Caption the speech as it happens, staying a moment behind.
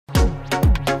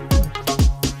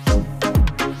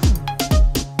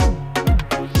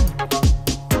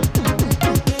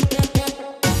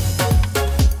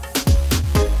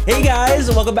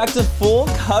guys, welcome back to Full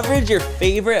Coverage, your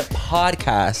favorite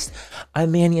podcast.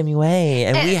 I'm Manny MUA,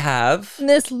 and we have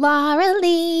Miss Laura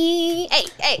Lee.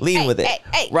 Hey, lean with it,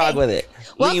 rock with it.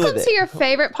 Welcome to your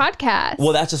favorite podcast.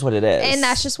 Well, that's just what it is, and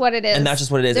that's just what it is. There's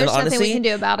and honestly, nothing we can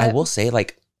do about it. I will say,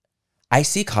 like, I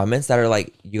see comments that are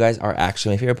like, "You guys are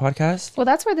actually my favorite podcast." Well,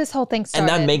 that's where this whole thing started,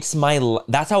 and that makes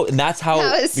that's how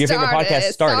your favorite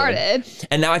podcast started.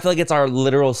 And now I feel like it's our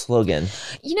literal slogan.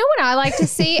 You know what I like to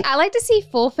see? I like to see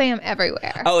full fam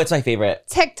everywhere. Oh, it's my favorite.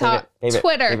 TikTok,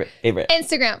 Twitter, favorite.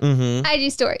 Instagram,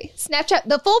 IG story, Snapchat.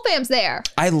 The full fam's there.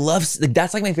 I love,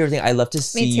 that's like my favorite thing. I love to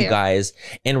see you guys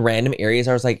in random areas.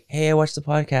 I was like, hey, I watched the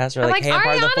podcast. Or like, hey, I'm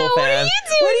part of the full fam.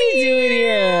 What are you doing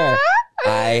here?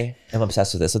 I am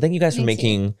obsessed with this. So thank you guys for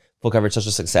making Full Coverage such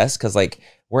a success, because like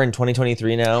we're in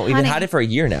 2023 now. We've had it for a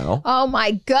year now. Oh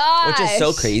my gosh. Which is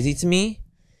so crazy to me.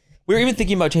 We were even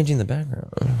thinking about changing the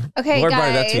background. Okay, Laura guys. brought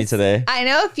it up to me today. I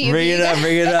know a few. Bring it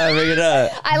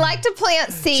up. I like to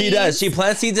plant seeds. She does. She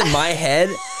plants seeds in my head.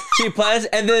 She plants,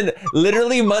 and then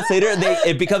literally months later,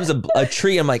 it becomes a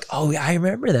tree. I'm like, oh, I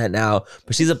remember that now.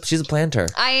 But she's a planter.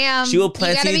 I am. She will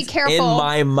plant seeds in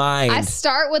my mind. I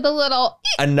start with a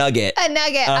nugget.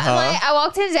 I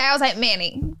walked in today. I was like,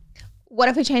 Manny, what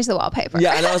if we change the wallpaper?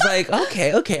 Yeah, and I was like,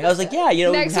 okay. I was like, yeah,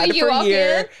 we've had it for a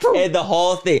year, and the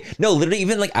whole thing. No, literally,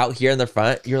 even like out here in the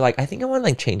front, you're like, I think I want to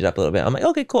like change it up a little bit. I'm like,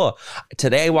 okay, cool.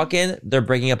 Today I walk in, they're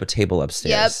bringing up a table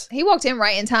upstairs. Yep, he walked in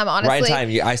right in time, honestly. Right in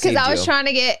time, I see. Because I was trying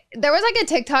to there was like a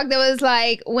TikTok that was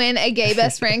like, when a gay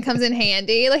best friend comes in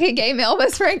handy, like a gay male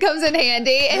best friend comes in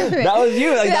handy. And that was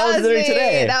you. Like that was literally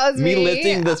today. That was me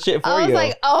lifting the shit for you. I was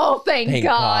like, oh, thank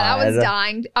God. I was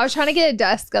dying. I was trying to get a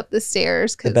desk up the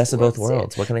stairs. The best of both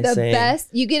worlds. What can I say? The best,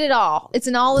 you get it all. It's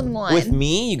an all-in-one. With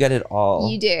me, you get it all.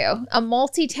 You do. A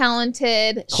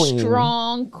multi-talented,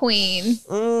 strong queen.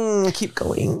 Keep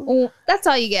going. Well, that's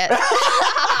all you get.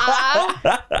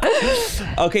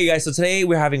 Okay, guys. So today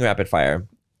we're having rapid fire.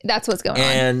 That's what's going on.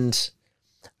 And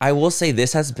I will say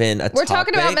this has been We're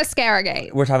talking about Mascara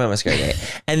Gate. We're talking about Mascara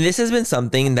Gate. And this has been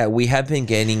something that we have been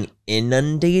getting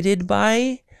inundated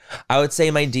by. I would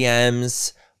say my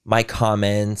DMs, my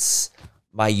comments,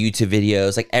 my YouTube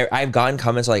videos, like I've gotten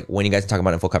comments like, when you guys talking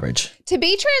about it in Full Coverage. To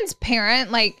be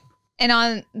transparent, like, and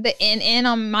on the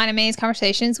on mine and May's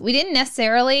conversations, we didn't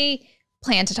necessarily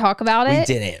plan to talk about it.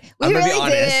 We didn't. I'm gonna be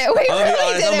honest. I'm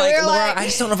like, Laura, I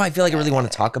just don't know if I feel like I really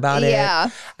want to talk about it. Yeah.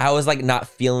 I was like not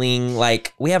feeling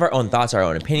like, we have our own thoughts, our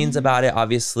own opinions about it,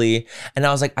 obviously. And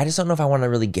I was like, I just don't know if I want to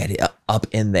really get it up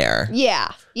in there.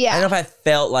 Yeah. Yeah. I don't know if I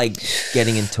felt like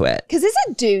getting into it. Because it's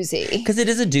a doozy. Because it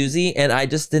is a doozy, and I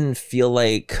just didn't feel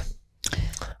like,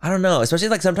 I don't know, especially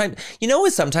like sometimes,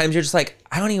 sometimes you're just like,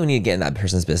 I don't even need to get in that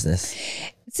person's business.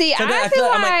 See, I feel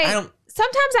like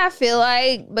sometimes I feel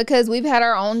like, because we've had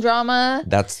our own drama,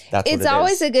 that's it's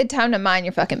always a good time to mind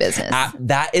your fucking business.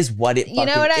 That is what it fucking is. You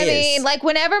know what I mean? Like,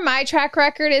 whenever my track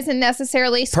record isn't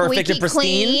necessarily squeaky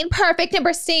clean, perfect and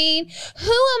pristine,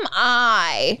 who am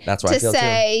I to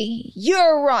say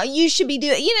you're wrong? You should be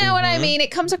doing. You know what I mean?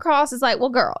 It comes across as like, well,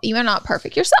 girl, you are not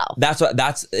perfect yourself.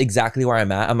 That's exactly where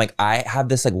I'm at. I'm like, I have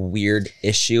this like weird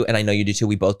issue, and I know you do too.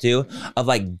 We both do, of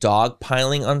like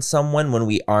dogpiling on someone when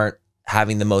we aren't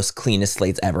having the most cleanest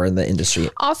slates ever in the industry.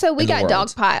 Also, we got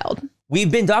dogpiled. We've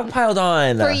been dogpiled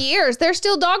on for years. They're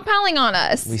still dogpiling on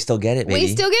us. We still get it, baby. We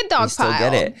still get dogpiled. We still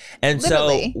get it. And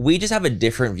literally. So we just have a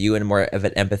different view and more of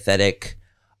an empathetic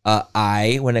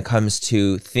eye when it comes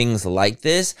to things like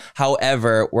this.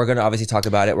 However, we're going to obviously talk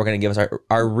about it. We're going to give us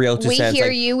our real 2 cents. We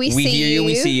hear you. We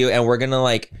see you. And we're going to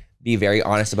like be very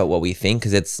honest about what we think,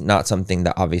 because it's not something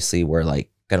that obviously we're like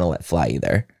going to let fly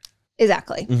either.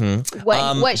 Exactly.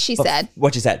 What she said.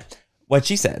 But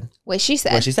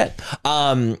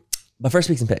first,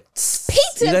 peaks and pits.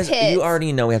 You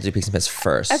already know we have to do peaks and pits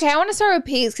first. Okay, I want to start with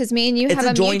peaks because me and you have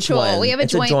a mutual. We have a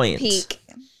joint peak.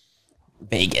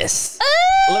 Vegas.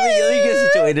 Let me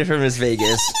get situated for Miss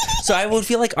Vegas. So I would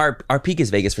feel like our peak is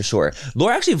Vegas for sure.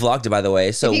 Laura actually vlogged it, by the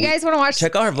way. So if you guys want to watch,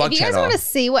 check out her vlog channel. If you guys want to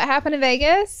see what happened in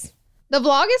Vegas, the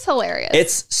vlog is hilarious.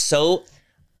 It's so.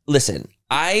 Listen.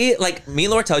 Me and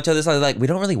Laura tell each other this, like, we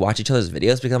don't really watch each other's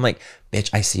videos because I'm like, bitch,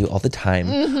 I see you all the time.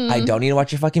 I don't need to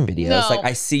watch your fucking videos. No. Like,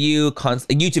 I see you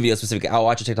constantly, YouTube videos specifically. I'll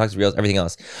watch your TikToks, reels, everything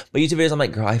else. But YouTube videos, I'm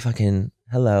like, girl,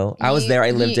 hello. I was there,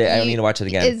 I lived it. I don't need to watch it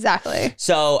again. Exactly.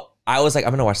 So I was like,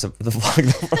 I'm gonna watch the vlog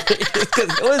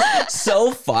because it was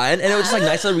so fun. And it was just like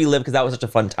nice to relive because that was such a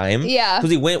fun time. Yeah. Because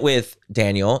we went with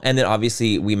Daniel, and then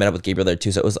obviously we met up with Gabriel there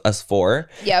too. So it was us four.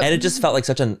 Yeah. And it just felt like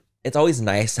it's always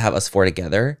nice to have us four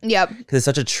together. Yep. Because it's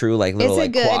such a true like little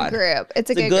like quad. It's a good group. It's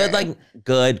a good like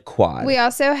good quad. We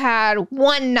also had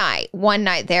one night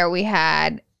there we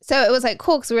had So it was like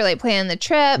cool because we were like planning the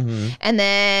trip. And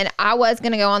then I was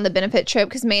going to go on the benefit trip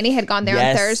because Manny had gone there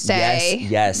on Thursday.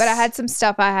 Yes. But I had some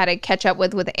stuff I had to catch up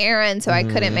with Aaron. So I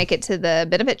couldn't make it to the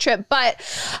benefit trip. But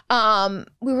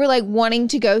we were like wanting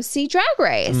to go see Drag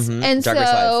Race. And Drag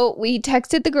so we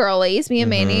texted the girlies. Me and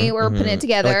Manny were putting it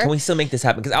together. Like, can we still make this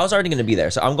happen? Because I was already going to be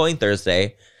there. So I'm going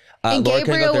Thursday. And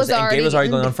Gabriel was already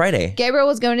going on Friday. Gabriel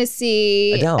was going to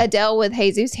see Adele with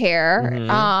Jesus hair.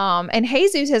 And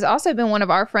Jesus has also been one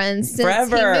of our friends since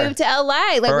he moved to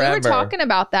LA. Like we were talking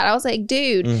about that. I was like,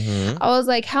 dude, I was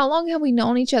like, how long have we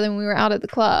known each other when we were out at the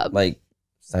club? Like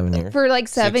 7 years. For like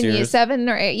 7 years, 7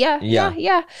 or 8.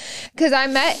 Yeah. Because I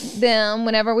met them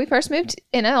whenever we first moved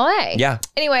in LA. Yeah.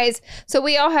 Anyways, so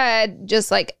we all had just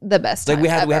like the best time. Like we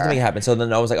had to make it happen. So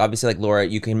then I was like, obviously, like Laura,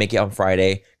 you can make it on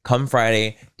Friday. Come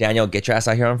Friday, Daniel, get your ass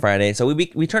out here on Friday. So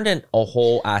we turned in a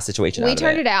whole ass situation. We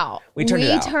turned it out. We turned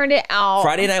it out.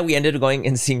 Friday night, we ended up going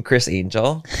and seeing Chris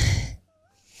Angel.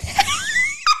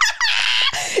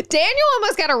 Daniel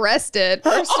almost got arrested,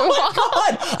 first of all.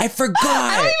 God, I forgot.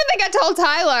 I don't even think I told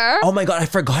Tyler. Oh my God, I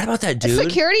forgot about that, dude.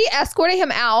 Security escorted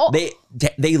him out.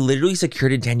 They literally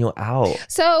secured Daniel out.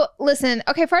 So listen,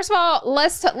 okay, first of all,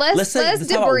 let's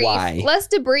debrief. Let's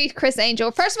debrief Chris Angel.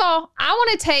 First of all, I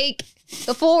want to take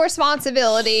the full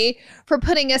responsibility for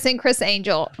putting us in Chris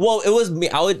Angel. Well, it was me.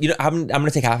 I'm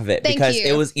gonna take half of it because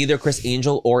it was either Chris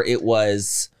Angel or it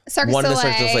was one of the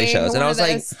Cirque du Soleil shows. And I was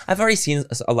like, I've already seen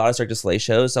a lot of Cirque du Soleil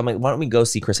shows. So I'm like, why don't we go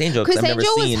see Chris Angel? Chris Angel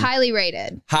was highly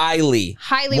rated. Highly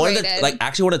rated.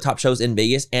 Actually one of the top shows in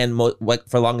Vegas and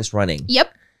for longest running.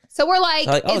 Yep. So we're like,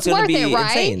 it's worth it,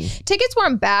 right? Insane. Tickets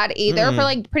weren't bad either for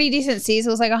like pretty decent seats. It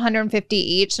was like $150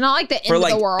 each. Not like the end of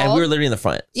the world. And we were literally in the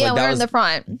front. So yeah, we were in the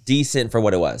front. Decent for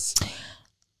what it was.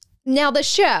 Now the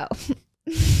show.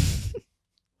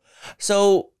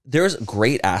 So there's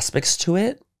great aspects to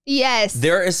it. Yes.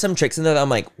 There is some tricks in there that I'm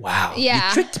like, wow, you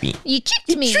tricked me. You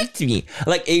tricked me.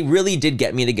 Like it really did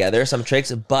get me together, some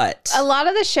tricks, but a lot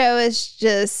of the show is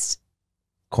just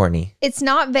corny. It's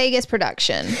not Vegas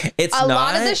production. A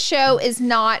lot of the show is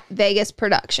not Vegas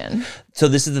production. So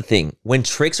this is the thing. When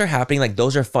tricks are happening, like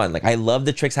those are fun. Like I love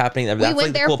the tricks happening. That's we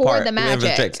went there cool for part. the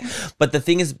magic. But the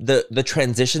thing is, the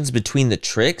transitions between the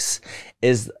tricks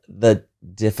is the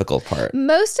difficult part.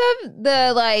 Most of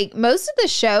the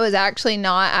show is actually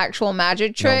not actual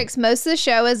magic tricks. No. Most of the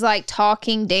show is like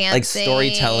talking, dancing,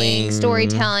 like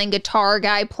storytelling, guitar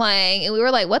guy playing, and we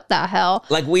were like, what the hell?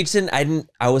 Like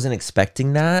I wasn't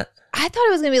expecting that. I thought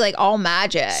it was gonna be like all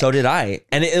magic. So did I,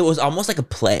 and it was almost like a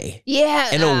play.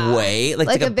 Yeah, in a way,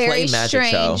 like a very play magic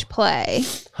strange show. Play.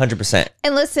 100%.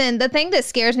 And listen, the thing that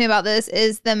scares me about this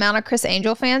is the amount of Chris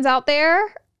Angel fans out there.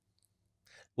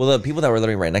 Well, the people that were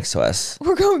literally right next to us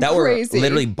were going crazy. Were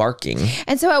literally barking.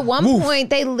 And so at one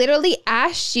point, they literally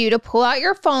asked you to pull out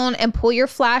your phone and pull your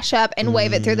flash up and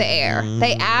wave it through the air.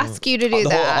 They ask you to do that.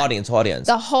 The whole audience.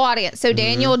 The whole audience. So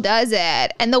Daniel does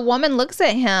it. And the woman looks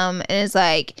at him and is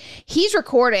like, he's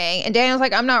recording. And Daniel's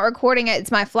like, I'm not recording it.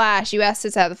 It's my flash. You asked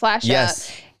us to have the flash up.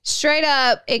 Straight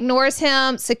up ignores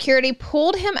him. Security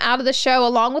pulled him out of the show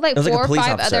along with like 4 or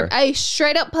 5 other, a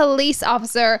straight up police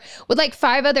officer with like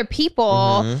 5 other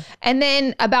people. And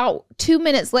then about 2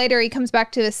 minutes later, he comes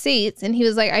back to his seats and he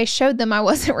was like, I showed them I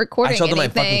wasn't recording anything. I showed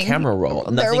them my fucking camera roll.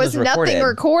 There was nothing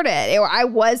recorded. I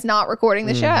was not recording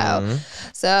the show.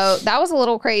 So that was a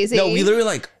little crazy. No, we literally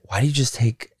like, why did you just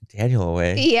take Daniel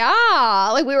away?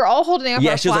 Yeah. Like we were all holding up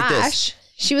our she was flash. Like this.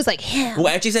 She was like, him. Well,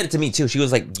 actually said it to me too. She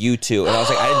was like, you too. And I was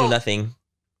like, I didn't do nothing.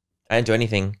 I didn't do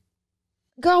anything.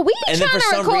 Girl, we ain't trying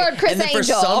to record Chris Angel. And then for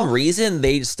some reason,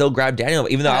 they still grabbed Daniel,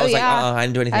 even though I was like, I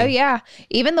didn't do anything. Oh, yeah.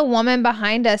 Even the woman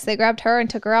behind us, they grabbed her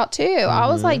and took her out too. I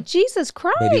was like, Jesus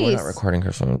Christ. Maybe we're not recording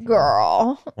her phone.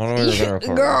 Girl. What are we going to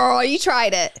record? Girl, you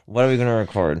tried it. What are we going to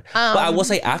record? But I will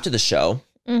say after the show,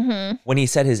 when he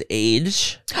said his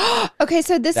age. Okay,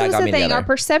 so this was the thing. Our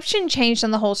perception changed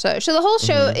on the whole show. So the whole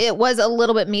show, it was a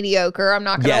little bit mediocre. I'm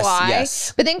not going to lie.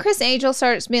 Yes. But then Chris Angel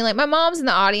starts being like, my mom's in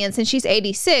the audience and she's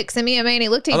 86. And me and Manny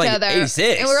looked at each other.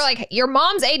 86? And we were like, your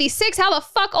mom's 86? How the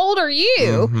fuck old are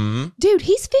you? Dude,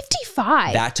 he's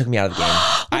 55. That took me out of the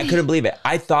game. I couldn't believe it.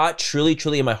 I thought truly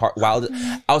in my heart,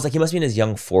 I was like, he must be in his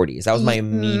young 40s. That was my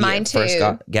immediate first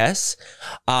guess.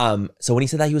 So when he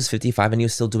said that he was 55 and he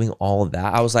was still doing all of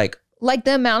that, I was like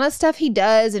the amount of stuff he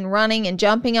does and running and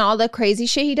jumping and all the crazy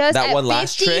shit he does. That one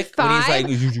last trick when he's like,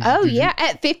 oh yeah,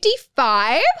 at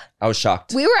 55, I was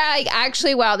shocked. We were like,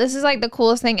 actually, wow, this is like the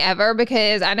coolest thing ever,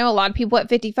 because I know a lot of people at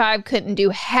 55 couldn't do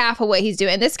half of what he's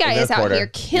doing. This guy is out here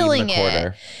killing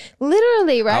it.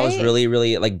 Literally, right? I was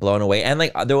really like blown away. And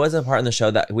like there was a part in the show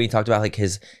that we talked about like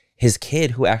his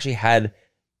kid who actually had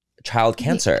child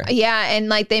cancer. Yeah, and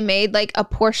like they made like a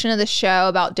portion of the show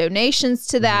about donations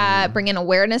to that, bringing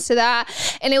awareness to that.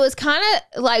 And it was kind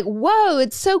of like, whoa,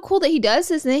 it's so cool that he does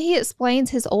this. And then he explains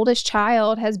his oldest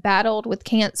child has battled with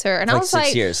cancer. And I was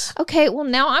 6 years. Okay, well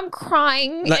now I'm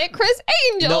crying at Chris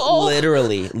Angel. No,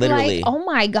 literally. Like, oh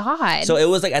my God. So it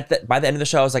was like by the end of the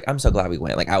show, I was like, I'm so glad we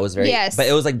went. Like I was very, but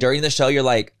it was like during the show, you're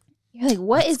like,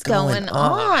 what is going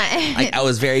on? I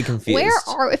was very confused.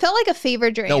 It felt like a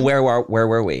fever dream. No, where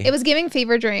were we? It was giving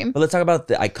fever dream. But let's talk about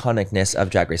the iconicness of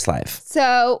Drag Race Live.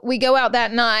 So we go out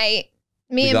that night.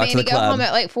 Me and Mandy go home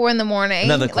at like 4 a.m.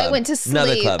 Another club. Like went to sleep.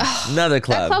 Another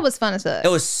club. That club was fun as fuck. It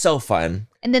was so fun.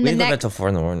 And then we didn't go back till 4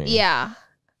 a.m. Yeah.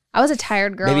 I was a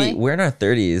tired girl. Maybe we're in our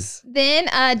 30s. Then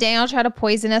Daniel tried to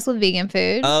poison us with vegan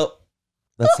food. Oh,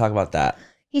 let's talk about that.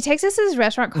 He takes us to his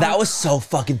restaurant. That was so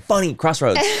fucking funny.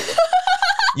 Crossroads.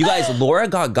 You guys, Laura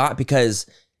got because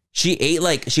she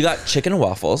got chicken and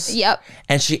waffles. Yep.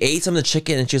 And she ate some of the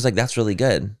chicken and she was like, that's really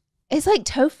good. It's like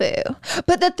tofu.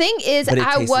 But the thing is,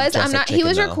 he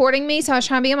was recording me, so I was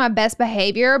trying to be on my best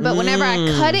behavior. But whenever I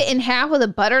cut it in half with a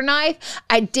butter knife,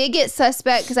 I did get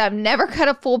suspect because I've never cut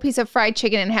a full piece of fried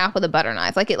chicken in half with a butter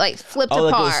knife. Like it like flipped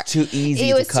apart. Like it was too easy.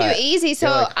 It was too easy. So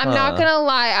like, I'm not going to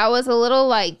lie. I was a little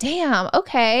like, damn,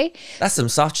 okay. That's some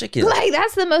soft chicken. Like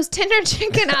that's the most tender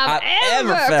chicken I've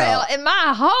ever felt in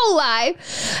my whole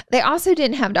life. They also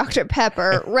didn't have Dr.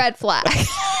 Pepper. Red flag.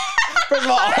 First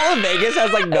of all of Vegas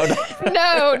has like no.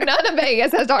 No, none of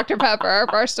Vegas has Dr. Pepper,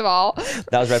 first of all.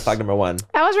 That was red flag number 1.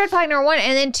 That was red flag number 1.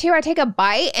 And then 2, I take a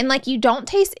bite and like you don't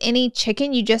taste any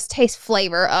chicken. You just taste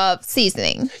flavor of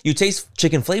seasoning. You taste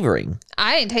chicken flavoring.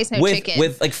 I didn't taste no chicken.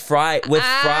 With fried.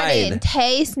 I didn't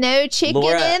taste no chicken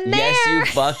in there. Yes, you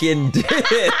fucking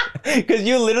did. Because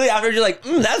you literally afterwards you're like,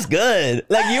 that's good.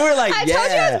 Like you were like, I told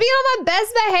you I was being on my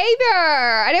best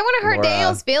behavior. I didn't want to hurt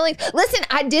Daniel's feelings. Listen,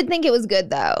 I did think it was good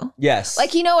though. Yes.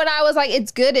 Like, you know what? I was like,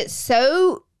 it's good. It's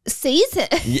so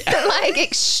seasoned. Yeah. Like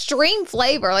extreme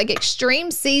flavor, like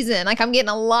extreme season. Like I'm getting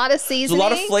a lot of seasoning.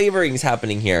 There's a lot of flavorings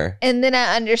happening here. And then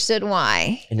I understood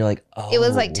why. And you're like, oh. It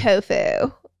was like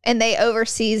tofu. And they over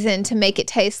seasoned to make it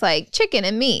taste like chicken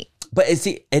and meat. But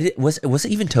was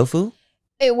it even tofu?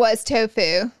 It was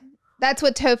tofu. That's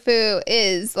what tofu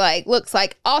is like, looks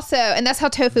like. Also, and that's how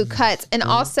tofu cuts. And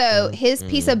also his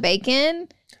piece of bacon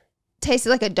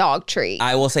tasted like a dog treat.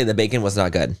 I will say the bacon was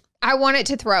not good. I wanted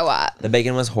to throw up. The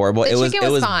bacon was horrible. The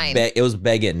chicken was fine. It was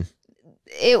begging.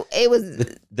 It was.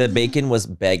 The bacon was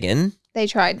begging. They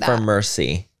tried that. For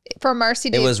mercy.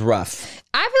 Dude. It was rough.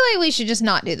 I feel like we should just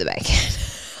not do the bacon.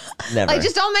 Never. Like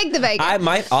just don't make the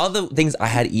bacon. All the things I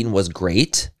had eaten was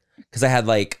great. Because I had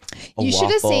like a You should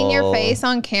have seen your face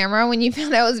on camera when you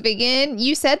found out it was vegan.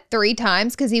 You said 3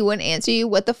 times because he wouldn't answer you.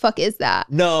 What the fuck is that?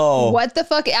 No. What the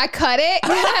fuck? I cut it.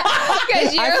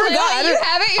 Because I forgot. You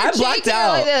have it in your I blacked cheek,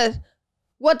 out. Like this.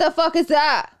 What the fuck is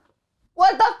that?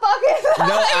 What the fuck is that?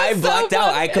 No, I blacked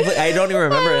out. I don't even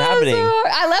remember it happening.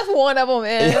 I left one of them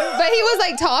in. But he was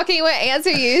like talking, he wouldn't answer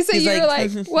you. So you were like,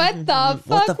 what the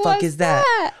fuck is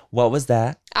that? What was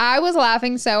that? I was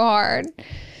laughing so hard.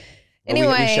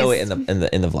 Anyways, we show it in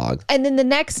the vlog. And then the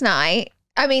next night,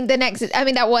 that was the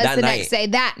next day,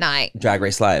 that night. Drag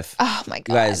Race Live. Oh my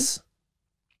God. You guys,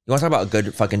 you want to talk about a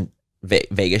good fucking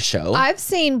Vegas show? I've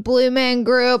seen Blue Man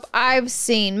Group. I've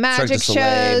seen magic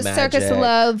shows, Cirque du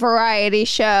Soleil, variety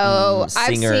show.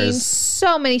 I've seen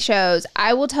so many shows.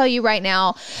 I will tell you right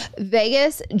now,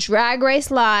 Vegas Drag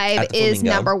Race Live is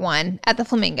number 1 at the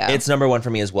Flamingo. It's number 1 for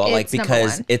me as well.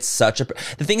 Because it's such a...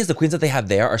 The thing is, the queens that they have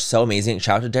there are so amazing.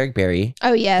 Shout out to Derek Barry.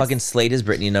 Oh, yes. Fucking Slade is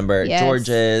Brittany number. Yes.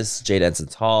 Georges, Jade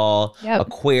Enson's Hall,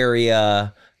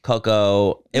 Aquaria,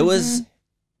 Coco. It was...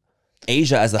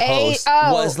 Asia as the host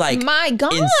was like, my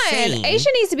God, insane. Asia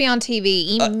needs to be on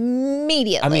TV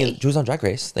immediately. I mean, she was on Drag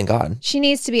Race, thank God. She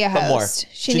needs to be a host.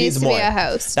 She needs to be a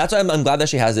host. That's why I'm glad that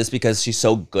she has this because she's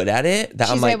so good at it that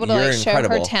she's I'm able to you're show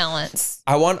incredible. Her talents.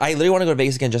 I literally want to go to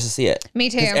Vegas again just to see it.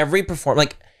 Me too. Every imagine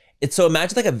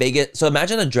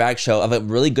a drag show of a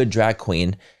really good drag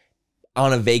queen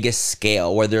on a Vegas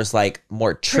scale where there's like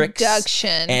more tricks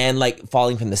production and like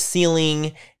falling from the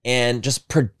ceiling and just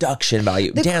production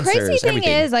value. The dancers, crazy thing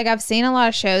everything. is, like, I've seen a lot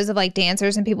of shows of like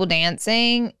dancers and people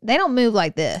dancing. They don't move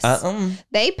like this.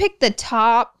 They pick the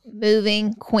top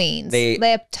moving queens. They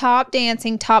have top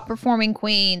dancing, top performing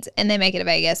queens, and they make it to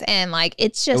Vegas. And like,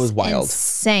 it's just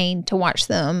insane to watch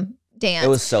them dance. It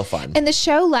was so fun. And the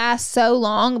show lasts so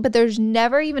long, but there's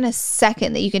never even a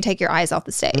second that you can take your eyes off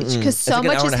the stage because so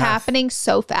much is happening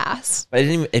so fast. But to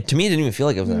me, it didn't even feel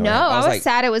like it was an hour. No, I was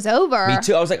sad it was over. Me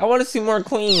too. I was like, I want to see more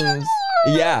queens.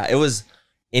 Yeah, it was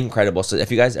incredible. So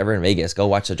if you guys ever in Vegas, go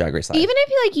watch the Drag Race live. Even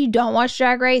if you don't watch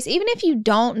Drag Race, even if you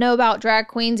don't know about drag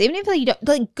queens, even if you don't,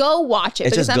 like, go watch it,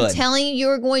 because I'm telling you,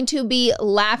 you're going to be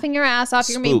laughing your ass off.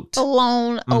 You're going to be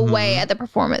blown away at the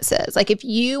performances. Like, if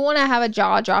you want to have a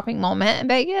jaw-dropping moment in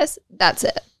Vegas, that's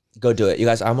it. Go do it. You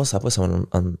guys, I almost slept with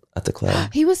someone at the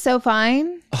club. He was so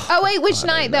fine. Oh wait, which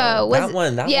night though? That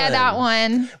one. That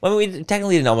one. Well, we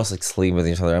technically didn't almost like sleep with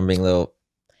each other. I'm being a little...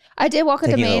 I did walk up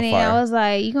to Manny. I was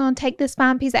like, "You gonna take this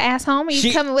fine piece of ass home? Or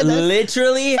you coming with us?"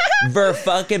 Literally,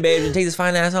 fucking baby, take this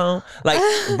fine ass home. Like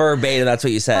verbatim, that's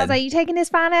what you said. I was like, "You taking this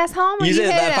fine ass home?" Or you said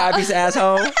that fine piece of ass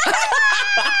home.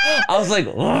 I was like,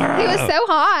 "Ugh." He was so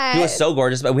hot. He was so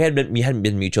gorgeous, but we hadn't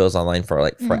been mutuals online for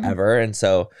like forever, and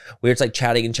so we were just like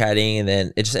chatting, and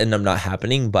then it just ended up not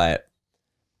happening. But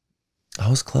I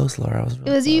was close, Laura. I was.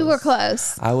 Really close. You were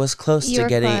close. I was close to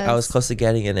getting. I was close to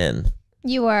getting it in.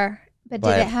 You were. But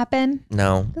did it happen?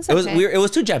 No. It was weird. It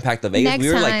was too jam-packed though. Vegas. Next we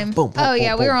were time. like boom, oh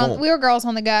yeah, boom, we were girls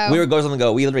on the go. We were girls on the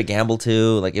go. We literally gambled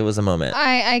too. Like it was a moment.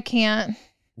 I can't.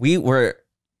 We were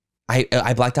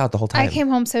I blacked out the whole time. I came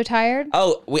home so tired.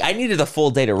 Oh, I needed a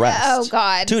full day to rest. Oh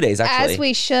God. 2 days actually. As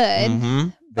we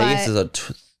should. Vegas is a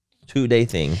 2-day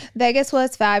thing. Vegas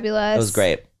was fabulous. It was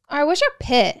great. All right, what's your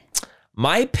pit?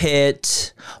 My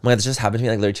pit, oh my God, this just happened to me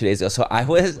like literally 2 days ago. So I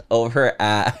was over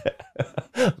at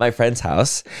my friend's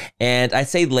house and I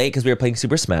stayed late because we were playing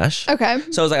Super Smash. Okay.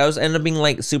 So I was ended up being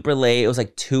like super late. It was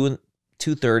like 2:30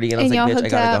 and I was like, bitch, I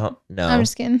gotta go home. No. I'm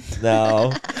just kidding.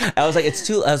 No. I was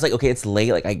like, okay, it's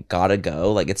late. Like I gotta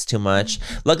go. Like it's too much.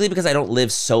 Luckily, because I don't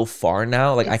live so far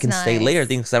now, like I can stay later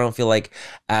things because I don't feel like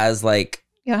as like.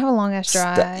 You don't have a long ass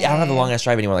drive. I don't have a long ass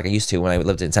drive anymore like I used to when I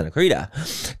lived in Santa Clarita.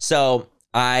 So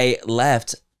I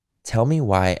left. Tell me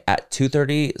why at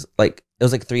 2:30, like it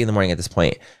was like 3 a.m. at this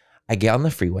point. I get on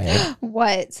the freeway.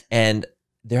 What? And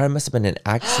there must have been an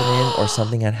accident or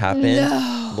something had happened.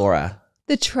 No. Laura.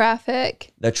 The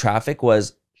traffic. The traffic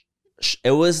was,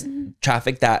 it was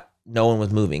traffic that no one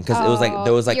was moving because it was like,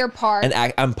 there was like, you're parked.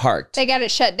 I'm parked. They got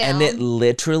it shut down. And it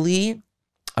literally,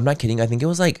 I'm not kidding. I think it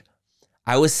was like,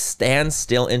 I was stand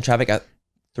still in traffic at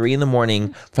 3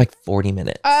 a.m. for like 40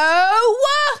 minutes.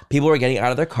 Oh, people were getting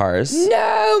out of their cars.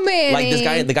 No, man.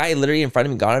 Like the guy literally in front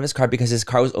of me got out of his car because his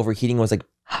car was overheating, was like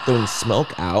throwing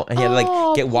smoke out, and he had to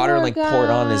like get water and like pour it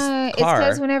on his car. It's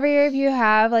because whenever you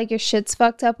have like your shit's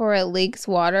fucked up or it leaks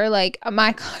water, like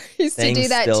my car used to do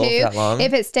that too.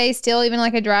 If it stays still, even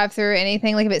like a drive-through or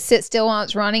anything, like if it sits still while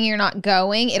it's running, you're not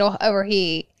going, it'll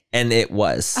overheat. And it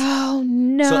was. Oh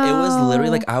no. So it was literally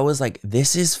like, I was like,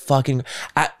 this is fucking,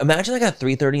 imagine like at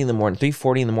 3:30 in the morning,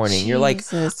 3:40 in the morning. You're like,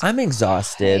 I'm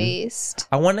exhausted. Christ.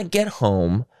 I want to get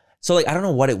home. So like, I don't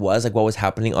know what it was, like what was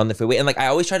happening on the freeway. And like, I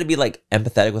always try to be like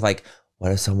empathetic with like,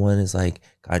 what if someone is like,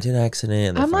 got into an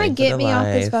accident? I'm like, get me off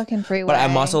this fucking freeway. But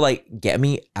I'm also like, get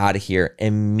me out of here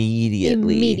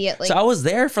immediately. So I was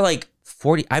there for like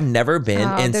 40. I've never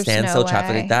been in standstill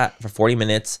traffic like that for 40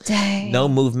 minutes. Dang. No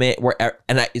movement.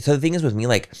 So the thing is with me,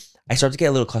 like, I start to get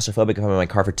a little claustrophobic if I'm in my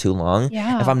car for too long.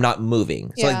 Yeah. If I'm not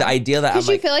moving. So like the idea that I'm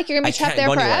like, feel like you're gonna be trapped there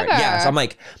forever. Yeah. So I'm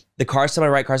like, the car's to my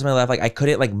right, car's to my left. Like I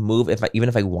couldn't like move even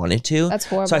if I wanted to. That's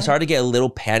horrible. So I started to get a little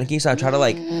panicky. So I tried to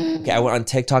like, I went on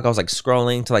TikTok. I was like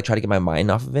scrolling to like try to get my mind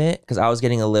off of it because I was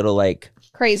getting a little like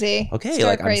crazy. Okay,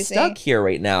 like crazy. I'm stuck here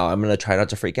right now. I'm gonna try not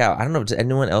to freak out. I don't know. Does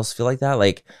anyone else feel like that?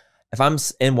 Like if I'm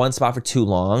in one spot for too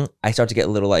long, I start to get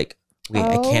a little like, wait,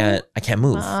 I can't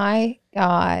move. My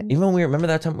God. Even when remember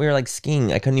that time we were like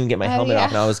skiing, I couldn't even get my helmet off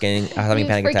and I was having a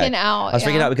panic attack. I was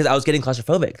freaking out because I was getting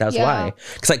claustrophobic. That's why.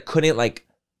 Because I couldn't like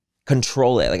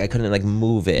control it. Like I couldn't like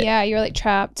move it. Yeah, you were like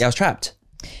trapped. Yeah, I was trapped.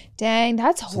 Dang,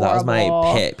 that's horrible. So that was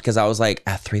my pit because I was like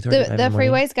at 3:30. The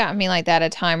freeway's gotten me like that a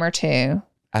time or two.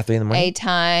 At 3 in the morning? A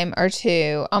time or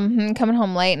two. I'm coming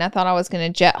home late and I thought I was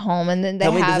going to jet home. And then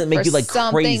does it make you like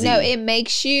crazy? No, it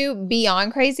makes you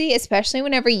beyond crazy, especially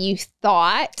whenever you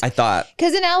thought. I thought.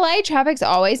 Because in LA, traffic's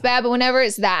always bad. But whenever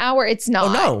it's that hour, it's not.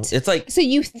 Oh, no. It's like. So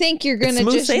you think you're going to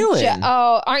just. Sailing.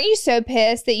 Aren't you so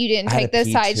pissed that you didn't take the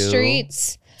side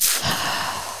streets?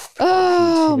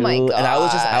 Oh my God. And I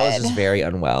was just very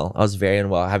unwell. I was very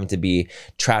unwell having to be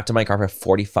trapped in my car for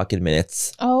 40 fucking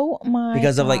minutes. Oh my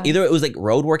Because God. of like, either it was like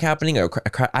road work happening or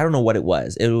I don't know what it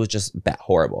was. It was just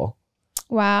horrible.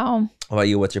 Wow. How about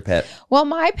you? What's your pit? Well,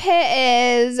 my pit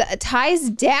is Ty's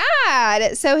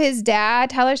dad. So his dad,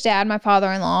 Tyler's dad, my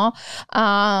father-in-law,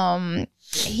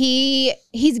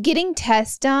 he's getting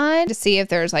tests done to see if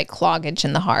there's like cloggage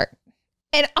in the heart.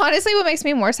 And honestly, what makes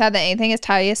me more sad than anything is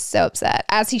Ty is so upset,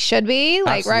 as he should be,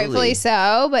 like rightfully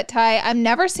so. But Ty, I've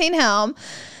never seen him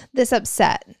this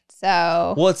upset.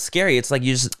 So well, it's scary. It's like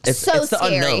it's the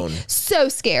unknown. So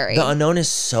scary. The unknown is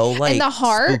so like and the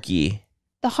heart, spooky.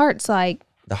 The heart's like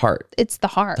the heart. It's the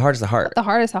heart. The heart is the heart. The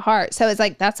heart is the heart. So it's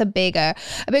like that's a big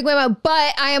memo.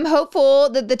 But I am hopeful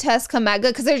that the tests come back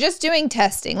good because they're just doing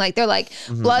testing. Like they're like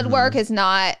blood work is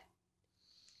not,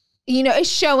 it's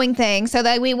showing things. So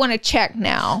that we want to check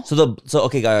now. So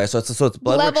okay, guys. So it's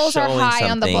blood levels work are high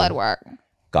something. on the blood work.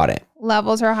 Got it.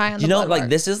 Levels are high on the blood work.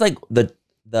 This is like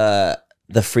the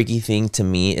freaky thing to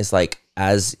me is like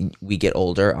as we get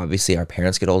older, obviously our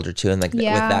parents get older too, and like with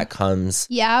that comes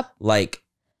like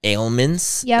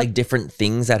ailments, like different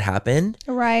things that happen,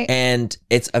 right? And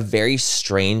it's a very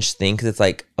strange thing because it's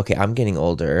like, okay, I'm getting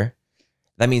older.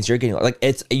 That means you're getting like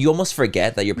you almost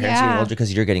forget that your parents are getting older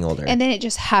because you're getting older, and then it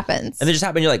just happens.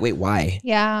 You're like, wait, why?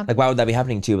 Yeah, like why would that be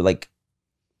happening to you? But like,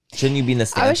 shouldn't you be in the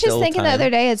standstill? I was just thinking the other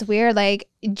day, it's weird. Like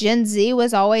Gen Z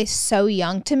was always so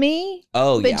young to me.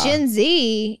 But Gen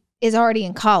Z is already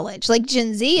in college. Like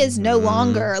Gen Z is no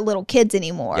longer little kids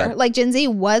anymore. Yep. Like Gen Z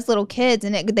was little kids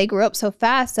and they grew up so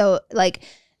fast. So like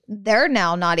they're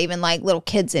now not even like little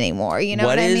kids anymore. You know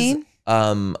what I mean?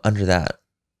 Under that?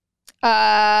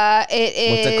 It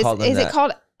is. What's it called? Is it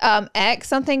called X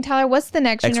something, Tyler? What's the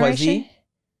next generation?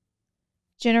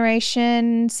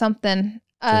 Generation something.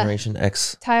 Generation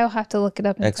X. Ty will have to look it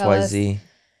up and tell us. XYZ.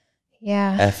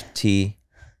 Yeah. FT.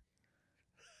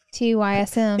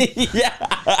 TYSM. Yeah.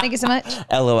 Thank you so much.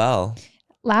 LOL.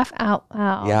 Laugh out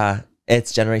loud. Yeah.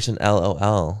 It's Generation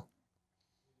LOL.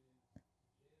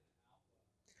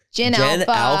 Gen Alpha.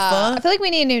 I feel like we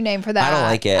need a new name for that. I don't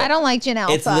like it. I don't like Gen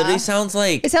Alpha. It literally sounds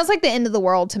like... It sounds like the end of the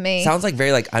world to me. Sounds like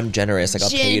very like, I'm generous. Like I'll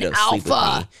pay you to sleep with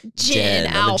me. Gen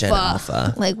Alpha. I'm a Gen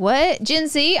Alpha. Like what? Gen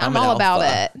Z? I'm all about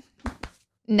it.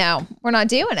 No, we're not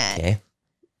doing it. Okay.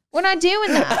 We're not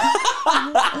doing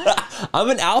that. I'm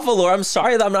an alpha, Laura. I'm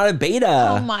sorry that I'm not a beta.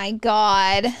 Oh my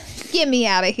God. Get me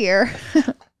out of here.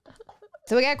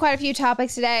 So we got quite a few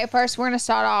topics today. First, we're going to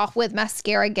start off with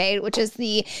Mascara Gate, which is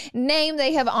the name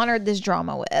they have honored this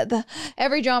drama with.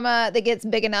 Every drama that gets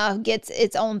big enough gets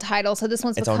its own title. So this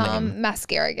one's become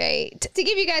Mascara Gate. To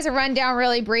give you guys a rundown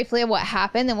really briefly of what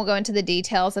happened, then we'll go into the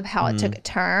details of how it took a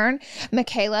turn.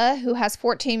 Mikayla, who has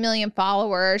 14 million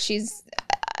followers, she's...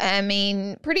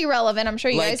 pretty relevant. I'm sure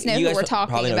you guys know who we're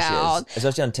talking about.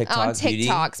 Especially on TikTok. On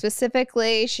TikTok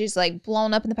specifically. She's like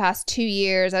blown up in the past 2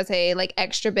 years. I'd say like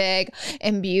extra big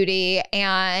in beauty.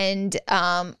 And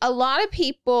a lot of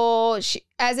people,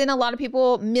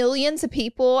 millions of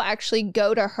people actually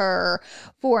go to her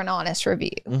for an honest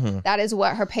review. That is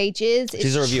what her page is.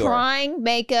 She's a reviewer. Trying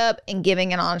makeup and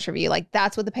giving an honest review. Like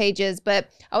that's what the page is. But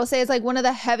I would say it's like one of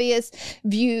the heaviest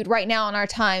viewed right now in our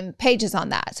time pages on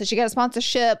that. So she got a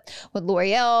sponsorship with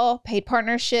L'Oreal, paid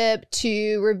partnership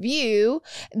to review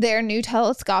their new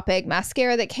telescopic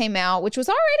mascara that came out, which was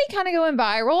already kind of going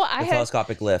viral.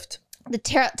 Telescopic lift. The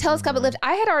telescopic lift.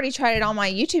 I had already tried it on my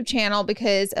YouTube channel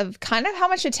because of kind of how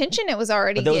much attention it was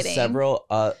already getting. Was several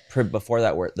before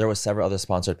that. There was several other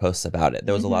sponsored posts about it.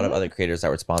 There was a lot of other creators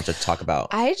that were sponsored to talk about.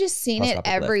 I had just seen it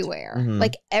everywhere,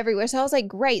 like everywhere. So I was like,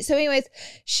 great. So, anyways,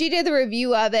 she did the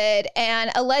review of it, and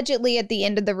allegedly at the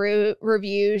end of the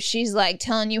review, she's like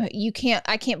telling you,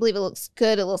 I can't believe it looks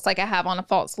good. It looks like I have on a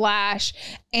false lash,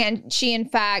 and she in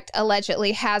fact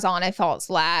allegedly has on a false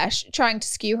lash, trying to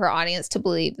skew her audience to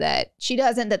believe that she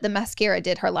doesn't, that the mascara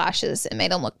did her lashes and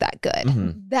made them look that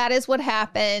good. That is what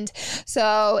happened.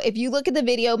 So if you look at the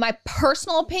video, my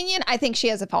personal opinion, I think she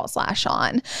has a false lash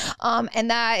on.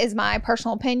 And that is my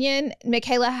personal opinion.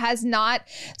 Mikayla has not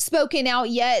spoken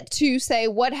out yet to say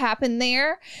what happened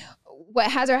there, what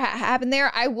has happened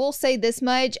there. I will say this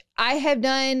much. I have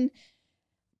done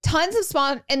tons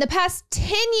of in the past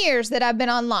 10 years that I've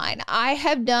been online. I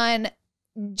have done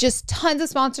just tons of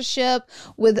sponsorship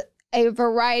with a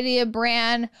variety of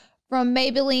brand, from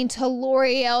Maybelline to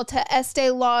L'Oreal to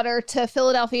Estee Lauder to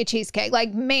Philadelphia Cheesecake,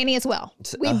 like Manny as well.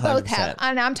 We 100%. Both have,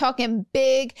 and I'm talking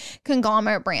big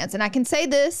conglomerate brands. And I can say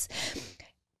this,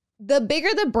 the bigger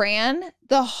the brand,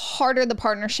 the harder the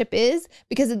partnership is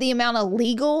because of the amount of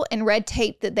legal and red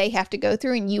tape that they have to go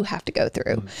through and you have to go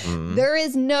through. There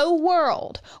is no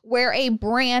world where a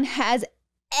brand has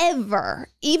ever,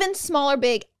 even small or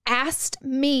big, asked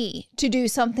me to do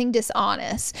something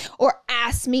dishonest or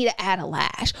asked me to add a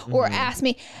lash or asked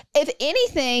me. If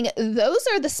anything, those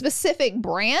are the specific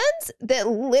brands that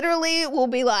literally will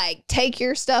be like, take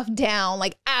your stuff down.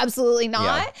 Like, absolutely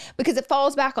not, because it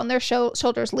falls back on their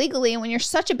shoulders legally. And when you're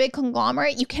such a big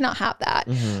conglomerate, you cannot have that.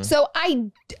 So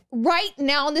right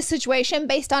now in this situation,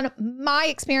 based on my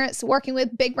experience working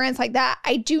with big brands like that,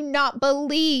 I do not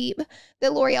believe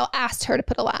that L'Oreal asked her to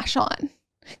put a lash on.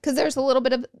 because there's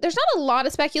not a lot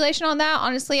of speculation on that.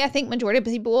 Honestly, I think majority of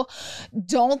people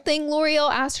don't think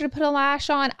L'Oreal asked her to put a lash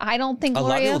on. I don't think a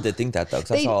lot of people did think that though,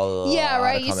 because I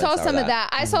saw you saw some of that.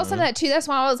 I saw some of that too. That's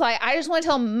why I was like, I just want to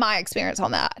tell my experience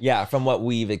on that. Yeah, from what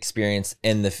we've experienced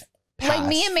in the like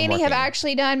me and Manny have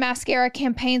actually done mascara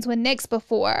campaigns with NYX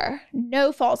before.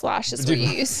 No false lashes were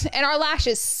used. And our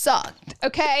lashes sucked,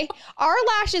 okay? Our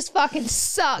lashes fucking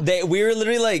sucked. We were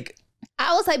literally like...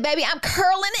 I was like, baby, I'm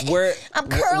curling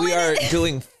it. We are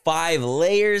doing 5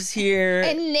 layers here.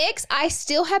 And NYX, I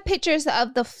still have pictures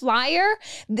of the flyer.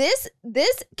 This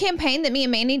campaign that me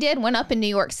and Manny did went up in New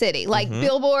York City. Like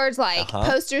billboards, like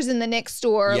posters in the NYX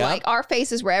store. Yep. Like our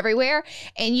faces were everywhere.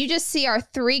 And you just see our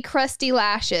 3 crusty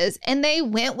lashes. And they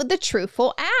went with the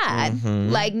truthful ad.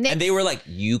 Like NYX. And they were like,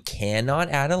 you cannot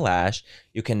add a lash.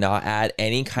 You cannot add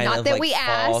any kind of that like we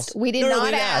false. Asked. We did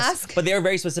not ask. But they were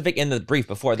very specific in the brief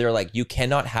before. They were like, you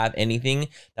cannot have anything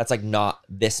that's like not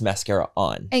this mascara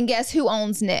on. And guess who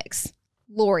owns NYX?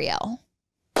 L'Oreal.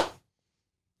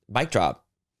 Mic drop.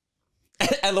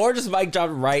 And Laura just mic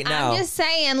dropped right now. I'm just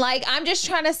saying, like, I'm just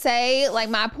trying to say, like,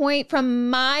 my point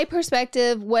from my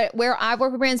perspective, where I've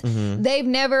worked with brands, they've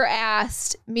never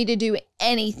asked me to do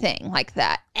anything like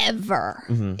that, ever.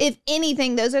 If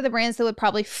anything, those are the brands that would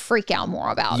probably freak out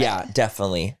more about it. Yeah,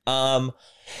 definitely.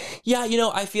 Yeah, you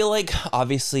know, I feel like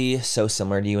obviously so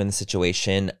similar to you in the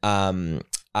situation.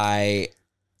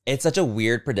 It's such a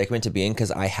weird predicament to be in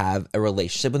because I have a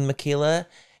relationship with Mikayla,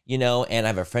 you know, and I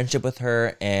have a friendship with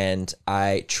her, and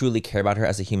I truly care about her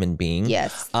as a human being.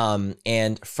 Yes.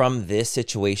 And from this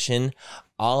situation,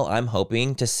 all I'm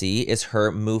hoping to see is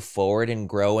her move forward and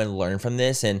grow and learn from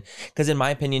this. And because in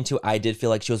my opinion too, I did feel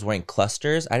like she was wearing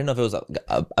clusters. I didn't know if it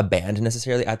was a band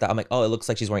necessarily. I'm like, oh, it looks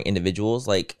like she's wearing individuals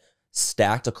like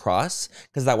stacked across,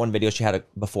 because that one video she had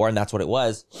before, and that's what it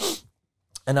was.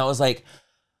 And I was like,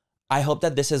 I hope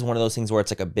that this is one of those things where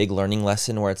it's like a big learning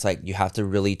lesson, where it's like you have to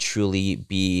really truly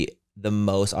be the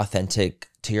most authentic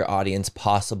to your audience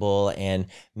possible and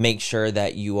make sure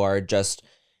that you are just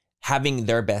having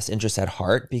their best interests at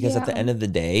heart, because at the end of the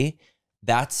day,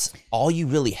 that's all you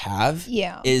really have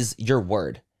is your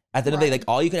word. At the end of the day, like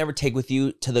all you can ever take with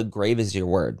you to the grave is your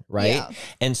word, right? Yeah.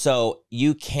 And so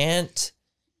you can't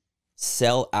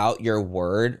sell out your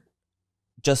word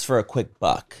just for a quick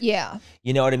buck. Yeah.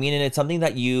 You know what I mean? And it's something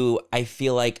that I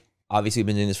feel like, obviously we've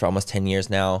been doing this for almost 10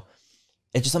 years now.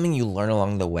 It's just something you learn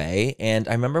along the way. And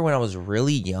I remember when I was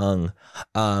really young,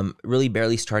 really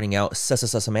barely starting out,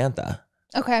 Samantha.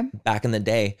 Okay. Back in the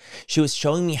day, she was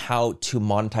showing me how to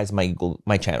monetize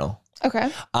my channel. Okay.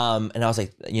 And I was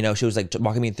like, you know, she was like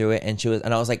walking me through it,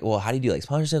 and I was like, well, how do you do like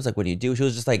sponsorships? Like, what do you do? She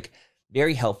was just like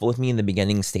very helpful with me in the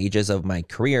beginning stages of my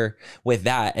career with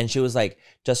that. And she was like,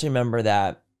 just remember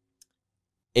that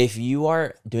if you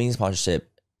are doing a sponsorship,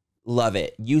 love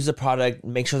it. Use the product.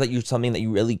 Make sure that you're something that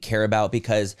you really care about,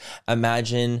 because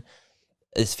imagine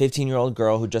this 15-year-old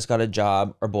girl who just got a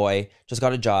job, or boy, just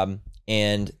got a job,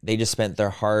 and they just spent their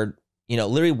hard, you know,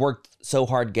 literally worked so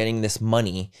hard getting this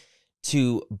money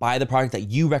to buy the product that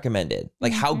you recommended.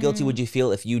 Like, how guilty would you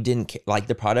feel if you didn't like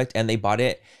the product and they bought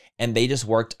it and they just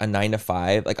worked a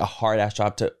 9-to-5, like a hard ass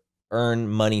job to earn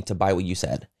money to buy what you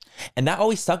said? And that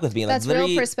always stuck with me. Like, that's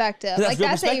real perspective. Like,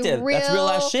 that's real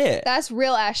ass shit. That's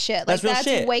real ass shit. Like, that's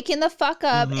shit. Waking the fuck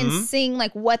up and seeing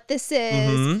like what this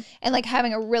is and like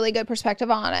having a really good perspective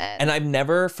on it. And I've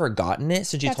never forgotten it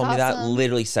since you told me that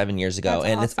literally 7 years ago.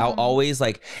 And it's I'll always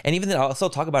like, and even then I'll still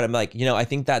talk about it. I'm like, you know, I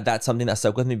think that that's something that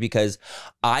stuck with me because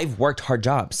I've worked hard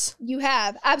jobs. You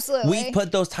have. Absolutely. We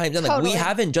put those times in. Like, we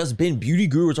haven't just been beauty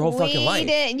gurus our whole fucking life.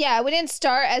 We didn't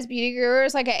start as beauty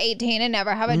gurus like at 18 and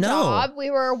never have a job.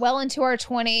 We were well into our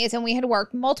 20s and we had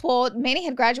worked Manny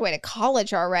had graduated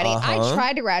college already. I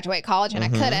tried to graduate college and I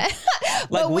couldn't.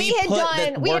 But we had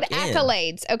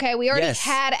accolades. Okay. We already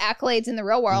had accolades in the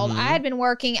real world. I had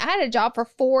a job for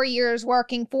 4 years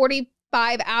working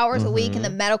 45 hours a week in the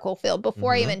medical field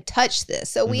before I even touched this.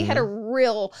 So we had a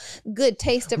real good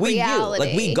taste of reality.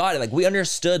 Like, we got it. Like, we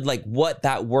understood like what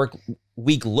that work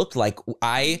week looked like.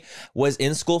 I was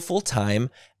in school full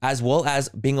time, as well as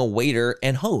being a waiter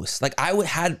and host. Like, I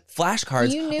had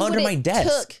flashcards under my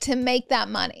desk to make that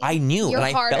money. I knew, and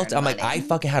I felt. I'm like, I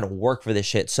fucking had to work for this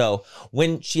shit. So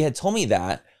when she had told me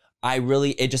that,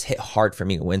 it just hit hard for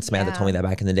me when Samantha told me that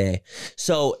back in the day.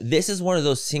 So this is one of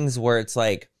those things where it's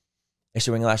like, is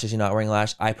she wearing a lash? Is she not wearing a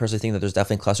lash? I personally think that there's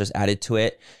definitely clusters added to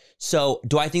it. So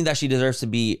do I think that she deserves to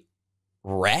be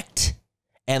wrecked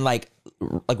and like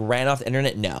ran off the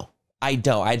internet? No, I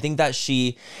don't. I think that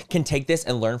she can take this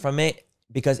and learn from it,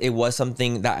 because it was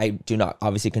something that I do not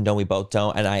obviously condone. We both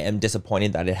don't. And I am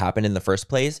disappointed that it happened in the first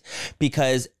place,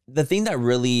 because the thing that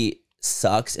really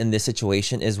sucks in this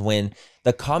situation is when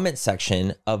the comment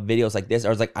section of videos like this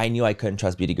are like, I knew I couldn't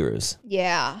trust beauty gurus.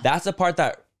 Yeah. That's the part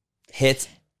that hits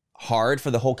hard for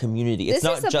the whole community. It's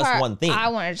not just one thing. I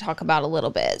wanted to talk about a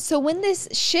little bit. So when this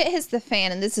shit hits the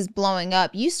fan and this is blowing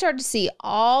up, you start to see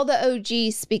all the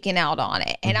OGs speaking out on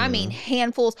it. And I mean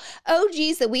handfuls,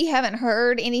 OGs that we haven't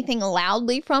heard anything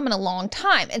loudly from in a long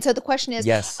time. And so the question is,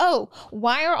 oh,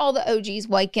 why are all the OGs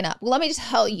waking up? Well, let me just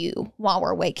tell you why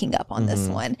we're waking up on this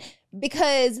one.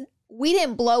 Because we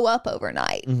didn't blow up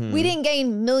overnight. We didn't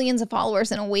gain millions of followers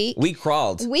in a week. We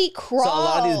crawled. So a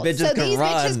lot of these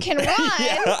bitches can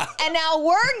run. And now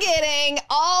we're getting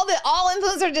all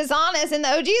influencer dishonest, and the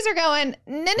OGs are going,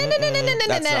 no.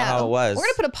 That's not how it was. We're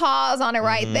gonna put a pause on it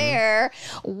right there.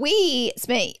 I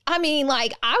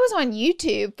was on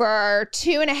YouTube for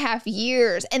 2.5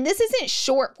 years, and this isn't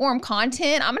short form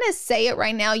content. I'm gonna say it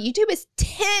right now. YouTube is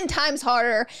 10 times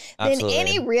harder than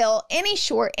any reel, any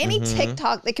short, any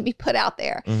TikTok that could be put out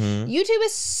there. YouTube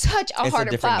is such a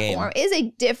harder platform. It is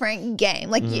a different game.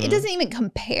 Like it doesn't even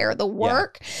compare the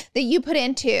work that you put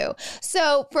into.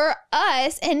 So for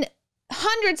us and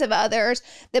hundreds of others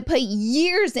that put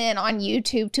years in on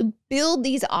YouTube to build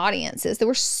these audiences that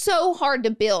were so hard to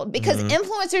build because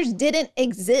influencers didn't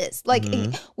exist. Like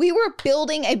we were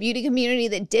building a beauty community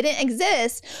that didn't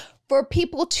exist for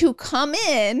people to come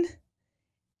in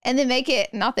and then make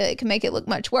it, not that it can make it look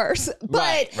much worse,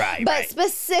 but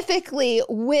specifically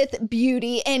with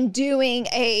beauty and doing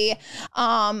a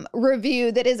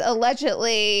review that is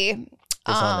allegedly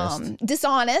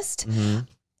dishonest.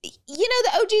 You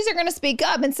know, the OGs are going to speak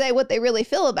up and say what they really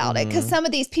feel about it, because some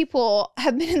of these people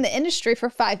have been in the industry for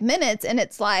 5 minutes and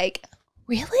it's like,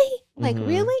 really? Like,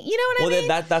 really? You know what I mean?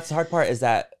 That's the hard part, is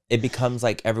that it becomes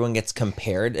like everyone gets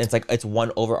compared. It's like it's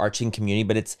one overarching community,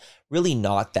 but it's really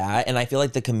not that. And I feel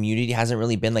like the community hasn't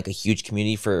really been like a huge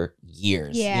community for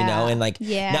years, you know? And like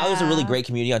now there's a really great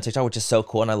community on TikTok, which is so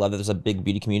cool. And I love that there's a big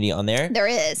beauty community on there. There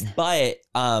is. But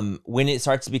when it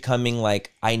starts becoming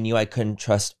like, I knew I couldn't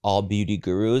trust all beauty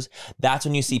gurus, that's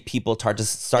when you see people start to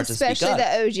speak up. Especially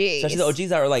the OGs. Especially the OGs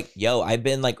that are like, yo, I've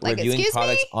been like reviewing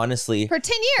products honestly for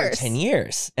 10 years. For 10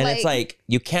 years. And it's like,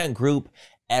 you can't group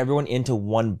everyone into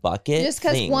one bucket. Just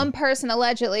because one person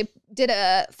allegedly did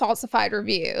a falsified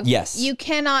review. Yes. You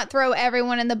cannot throw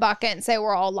everyone in the bucket and say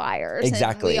we're all liars.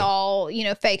 Exactly. And we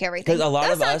all, fake everything. Because a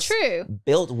lot of us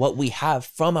built what we have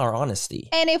from our honesty.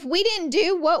 And if we didn't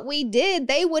do what we did,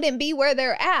 they wouldn't be where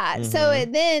they're at. So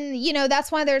then,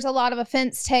 that's why there's a lot of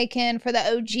offense taken for the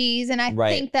OGs. And I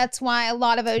think that's why a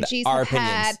lot of OGs have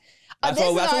had... That's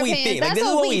what we think. Like, this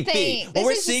is what we think. When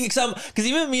we're seeing because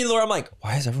even me and Laura, I'm like,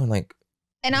 why is everyone like...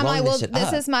 And I'm like, well,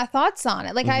 this is my thoughts on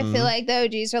it. Like, I feel like the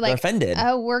OGs are like, they're offended.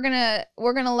 Oh, we're gonna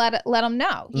let them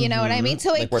know. You know what I mean?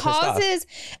 So it causes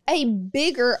a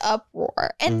bigger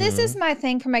uproar. And this is my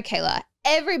thing for Mikayla.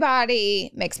 Everybody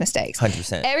makes mistakes.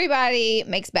 100%. Everybody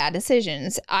makes bad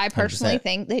decisions. I personally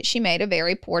think that she made a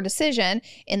very poor decision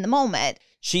in the moment.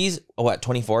 She's what,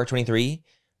 24, 23?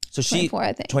 So 24,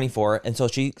 I think. 24. And so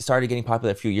she started getting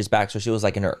popular a few years back. So she was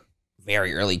like in her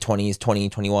very early 20s, 20,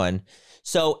 21.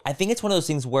 So I think it's one of those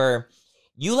things where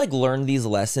you like learn these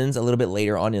lessons a little bit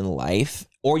later on in life,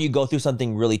 or you go through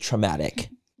something really traumatic.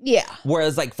 Yeah.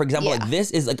 Whereas like, for example, like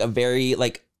this is like a very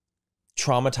like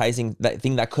traumatizing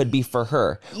thing that could be for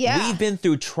her. Yeah. We've been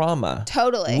through trauma.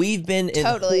 Totally. We've been in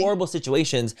horrible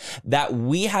situations that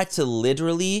we had to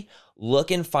literally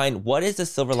look and find, what is the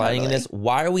silver lining in this?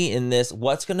 Why are we in this?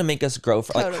 What's going to make us grow?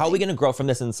 Like, how are we going to grow from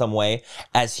this in some way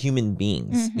as human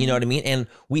beings? You know what I mean? And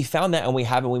we found that, and we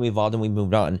haven't. We evolved and we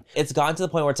moved on. It's gotten to the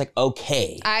point where it's like,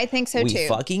 okay. I think so too. We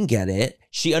fucking get it.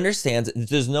 She understands.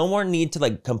 There's no more need to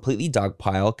like completely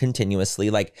dogpile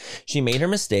continuously. Like, she made her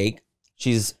mistake.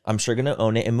 She's, I'm sure, going to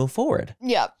own it and move forward.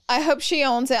 Yeah. I hope she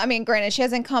owns it. I mean, granted, she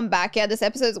hasn't come back yet. This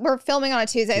episode, we're filming on a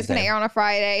Tuesday. It's going to air on a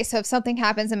Friday. So if something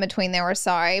happens in between there, we're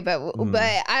sorry. But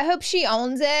I hope she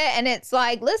owns it. And it's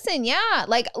like, listen,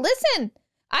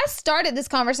 I started this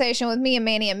conversation with me and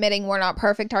Manny admitting we're not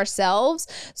perfect ourselves.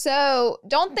 So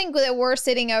don't think that we're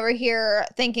sitting over here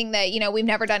thinking that, we've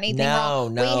never done anything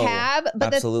wrong. No, we have,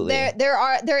 but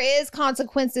there is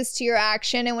consequences to your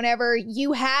action. And whenever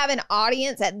you have an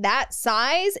audience at that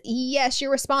size, yes,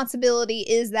 your responsibility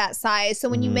is that size. So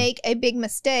when you make a big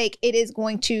mistake, it is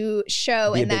going to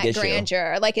show in that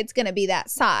grandeur. Like, it's going to be that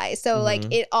size. So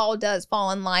like, it all does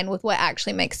fall in line with what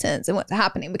actually makes sense and what's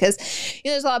happening. Because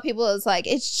there's a lot of people that's like,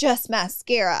 it's just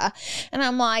mascara. And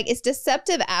I'm like, it's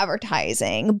deceptive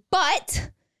advertising. But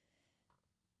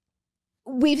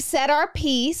we've said our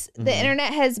piece. The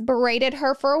internet has berated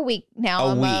her for a week now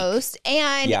almost.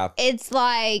 And it's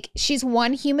like, she's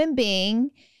one human being.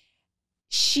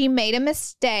 she made a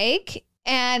mistake.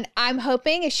 And I'm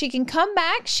hoping if she can come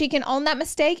back, she can own that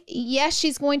mistake. Yes,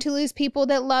 she's going to lose people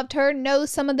that loved her. No,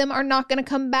 some of them are not going to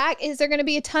come back. Is there going to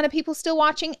be a ton of people still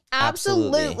watching?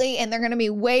 Absolutely. And they're going to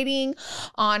be waiting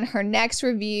on her next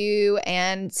review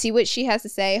and see what she has to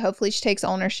say. Hopefully she takes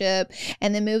ownership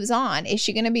and then moves on. Is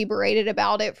she going to be berated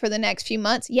about it for the next few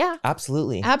months? Yeah.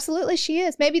 Absolutely. Absolutely she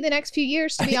is. Maybe the next few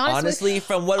years, to be honest. Honestly,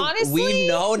 from what we've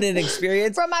known and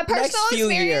experienced. From my personal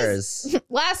experience.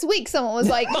 Last week, someone was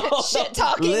like, shit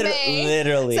talking me.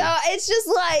 Literally. So it's just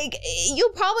like, you'll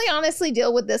probably honestly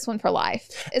deal with this one for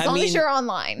life. As long as you're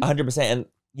online. 100%. And,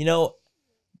 you know,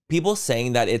 people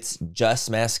saying that it's just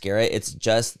mascara, it's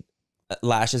just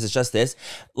lashes, it's just this.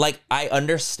 Like, I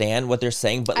understand what they're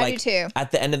saying, but like,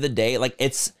 at the end of the day, like,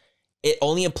 it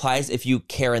only applies if you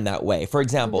care in that way. For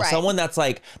example, someone that's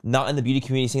like not in the beauty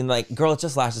community saying like, girl, it's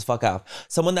just lashes, fuck off.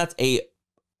 Someone that's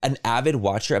an avid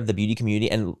watcher of the beauty community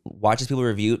and watches people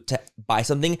review to buy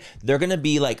something, they're going to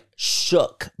be like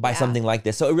shook by something like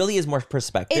this. So it really is more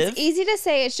perspective. It's easy to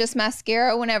say it's just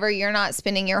mascara whenever you're not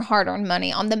spending your hard-earned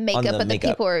money on the makeup of the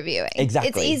people reviewing. Exactly.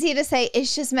 It's easy to say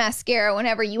it's just mascara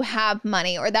whenever you have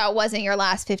money or that wasn't your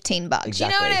last $15. Exactly.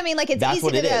 You know what I mean? Like, it's easy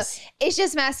to go, it's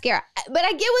just mascara. But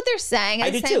I get what they're saying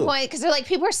at the same point, because they're like,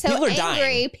 people are so angry.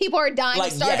 Dying. People are dying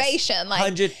of starvation. Yes,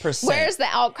 like, 100%. Where's the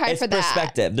outcry for that? It's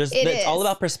perspective. It's all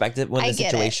about perspective when the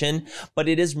situation, but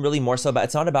it is really more so about,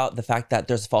 it's not about the fact that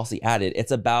there's falsely added.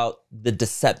 It's about the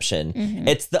deception.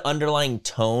 It's the underlying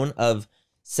tone of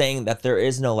saying that there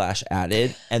is no lash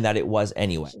added and that it was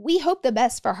anyway. We hope the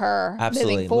best for her.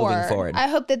 Absolutely. Moving forward. I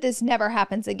hope that this never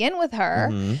happens again with her.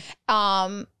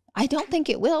 I don't think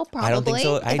it will, probably. I don't think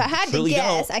so. If I had to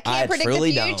guess, I can't predict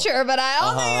the future, but I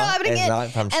don't think it'll happen again.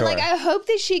 And like, I hope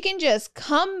that she can just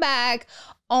come back,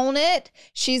 own it.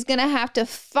 She's going to have to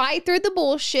fight through the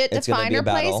bullshit to find her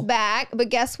place back. But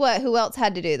guess what? Who else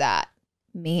had to do that?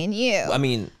 Me and you. I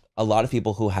mean, a lot of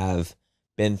people who have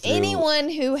been through anyone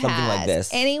who has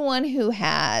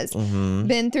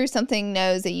been through something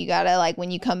knows that you gotta, like,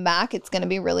 when you come back, it's gonna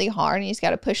be really hard and you just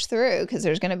gotta push through, because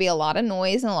there's gonna be a lot of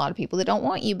noise and a lot of people that don't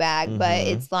want you back. But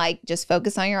it's like, just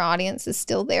focus on your audience is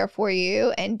still there for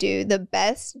you and do the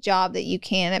best job that you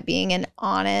can at being an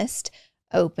honest,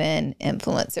 open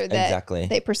influencer that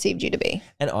they perceived you to be.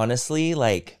 And honestly,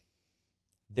 like,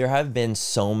 there have been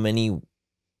so many,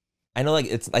 I know, like,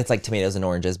 it's like tomatoes and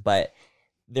oranges, but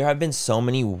there have been so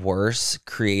many worse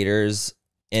creators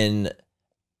in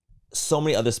so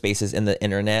many other spaces in the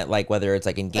internet, like whether it's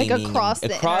like in gaming, like across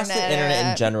the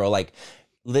internet in general, like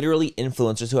literally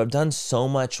influencers who have done so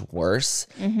much worse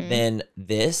than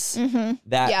this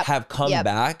that have come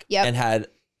back and had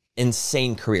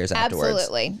insane careers afterwards.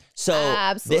 Absolutely. So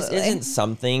this isn't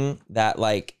something that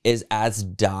like is as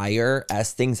dire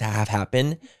as things have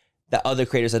happened that other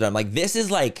creators have done. Like, this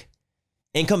is like,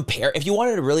 if you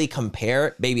wanted to really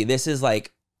compare, baby, this is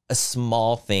like a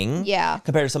small thing. Yeah.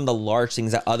 Compared to some of the large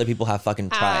things that other people have fucking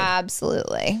tried.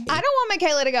 Absolutely. I don't want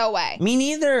Mikayla to go away. Me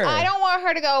neither. I don't want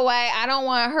her to go away. I don't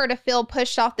want her to feel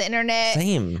pushed off the internet.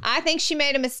 Same. I think she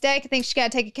made a mistake. I think she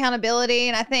got to take accountability.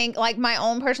 And I think, like, my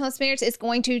own personal experience, it's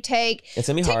going to take. It's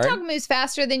going to be TikTok hard. moves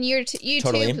faster than YouTube.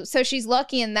 Totally. So she's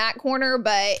lucky in that corner.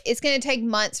 But it's going to take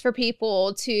months for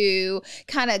people to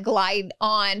kind of glide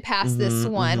on past this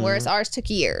one, whereas ours took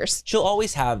years. She'll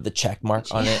always have the check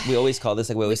mark on it. We always call this,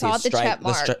 like, we always say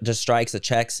the strikes, the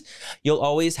checks. You'll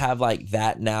always have like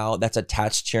that now that's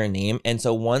attached to your name. And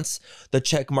so once the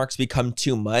check marks become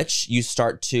too much, you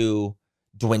start to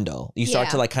dwindle. You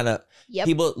start to like kind of,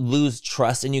 people lose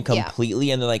trust in you completely.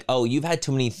 And they're like, oh, you've had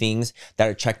too many things that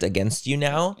are checked against you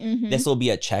now. This will be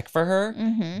a check for her.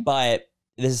 But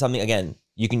this is something, again,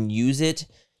 you can use it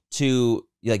to,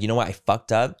 you're like, you know what, I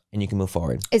fucked up, and you can move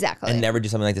forward. Exactly. And never do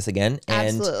something like this again.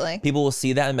 Absolutely. And people will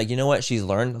see that and be like, you know what, she's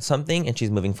learned something and she's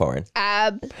moving forward.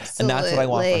 Absolutely. And that's what I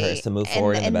want for her, is to move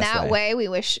forward in the best way. And that way, we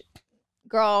wish,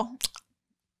 girl,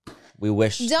 we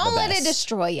wish don't let it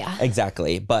destroy you.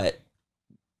 Exactly. But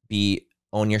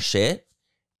own your shit.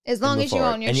 As long as you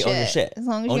own your shit. Own your shit. As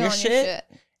long as you own your shit.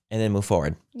 And then move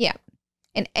forward. Yeah.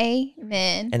 And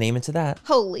amen. And amen to that.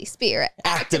 Holy Spirit,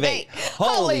 activate.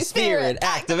 Holy Spirit,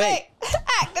 activate.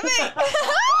 Activate.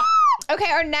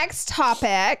 Okay, our next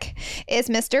topic is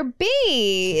Mr.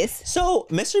 Beast. So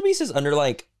Mr. Beast is under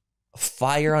like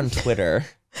fire on Twitter.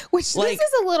 Which, like,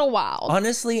 this is a little wild.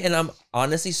 Honestly, and I'm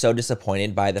honestly so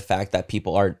disappointed by the fact that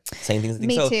people are saying things.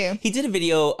 Me too. He did a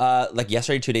video like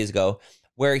yesterday, 2 days ago,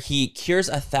 where he cures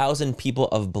 1,000 people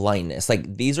of blindness.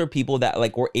 Like, these are people that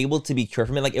like were able to be cured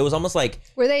from it. Like, it was almost like,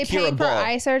 were they paying for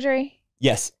eye surgery?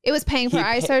 Yes. It was paying for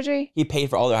eye surgery? He paid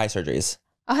for all their eye surgeries.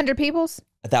 100 people's?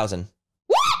 1,000.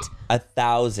 What?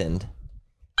 1,000.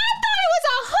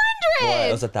 What?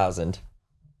 It was 1,000.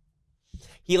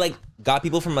 He like got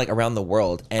people from like around the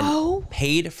world and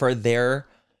paid for their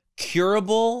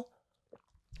curable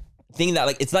thing that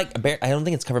like it's like I don't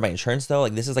think it's covered by insurance though.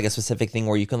 Like this is like a specific thing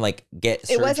where you can like get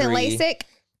surgery. It wasn't LASIK?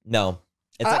 No.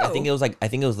 It's like I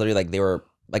think it was literally like they were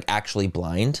like actually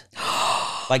blind.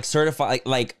 Like certified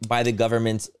like by the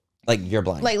government's like you're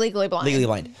blind. Like legally blind. Legally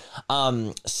blind.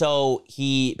 So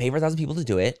he paid for 1,000 people to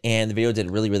do it and the video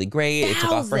did really, really great. 1,000. It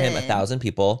took off for him 1,000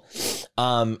 people.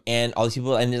 And all these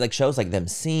people and it like shows like them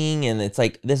sing and it's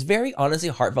like this very honestly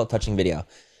heartfelt touching video.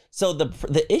 So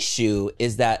the issue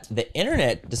is that the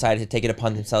internet decided to take it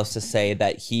upon themselves to say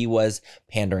that he was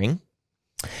pandering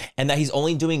and that he's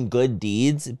only doing good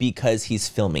deeds because he's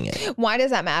filming it. Why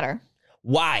does that matter?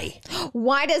 Why?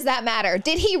 Why does that matter?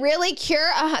 Did he really cure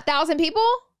 1,000 people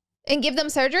and give them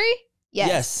surgery?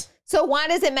 Yes. So why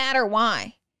does it matter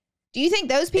why? Do you think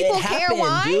those people care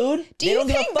why? Dude. Do you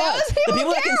think those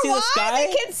people care can see why the sky?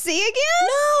 they can see again?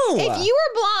 No. If you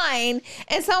were blind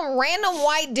and some random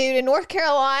white dude in North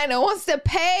Carolina wants to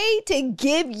pay to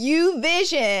give you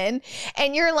vision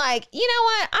and you're like, you know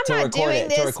what? I'm not doing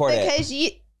this because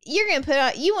you're going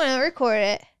to you want to record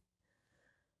it.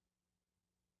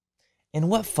 In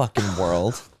what fucking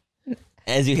world?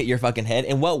 As you hit your fucking head,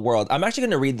 in what world? I'm actually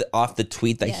going to read off the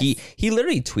tweet that he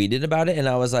literally tweeted about it, and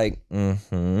I was like,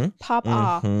 pop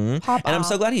off. And I'm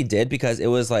so glad he did because it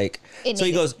was like, so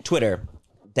he goes, Twitter,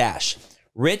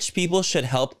 rich people should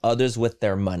help others with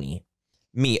their money.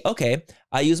 Me, okay,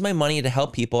 I use my money to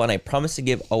help people, and I promise to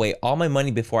give away all my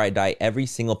money before I die, every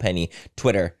single penny.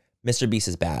 Twitter, Mr. Beast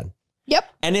is bad.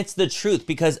 Yep. And it's the truth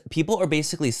because people are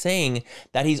basically saying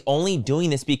that he's only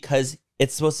doing this because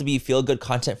it's supposed to be feel-good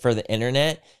content for the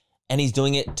internet, and he's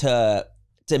doing it to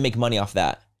make money off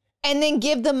that. And then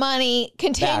give the money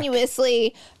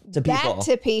continuously back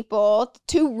to people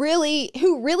who really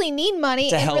need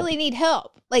money and really need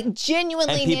help. Like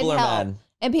genuinely need help. Mad.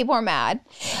 And people are mad.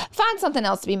 Find something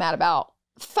else to be mad about.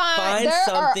 There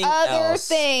are other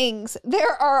things.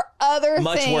 There are other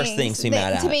much worse things to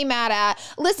be mad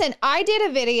at. Listen, I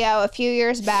did a video a few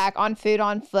years back on Food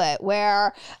on Foot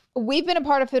where we've been a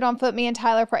part of Food on Foot, me and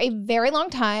Tyler, for a very long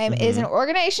time. It is an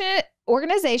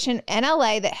organization in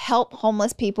LA that help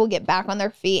homeless people get back on their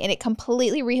feet, and it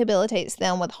completely rehabilitates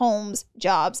them with homes,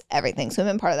 jobs, everything. So I've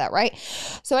been part of that, right?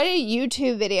 So I did a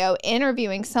YouTube video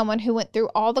interviewing someone who went through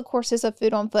all the courses of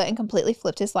Food on Foot and completely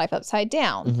flipped his life upside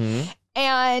down.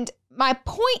 And my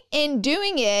point in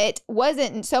doing it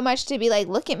wasn't so much to be like,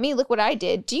 look at me, look what I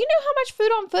did. Do you know how much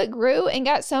Food on Foot grew and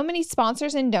got so many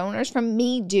sponsors and donors from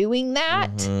me doing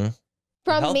that?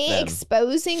 From me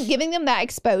giving them that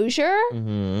exposure?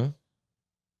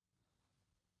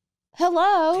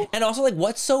 Hello. And also, like,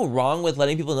 what's so wrong with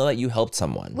letting people know that you helped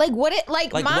someone? Like, what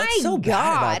my so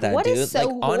God, that, what dude? is so like,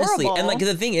 horrible? Honestly, and like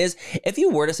the thing is, if you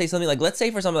were to say something like, let's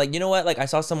say for something like, you know what, like I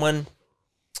saw someone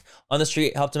on the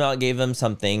street, helped him out, gave them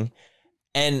something,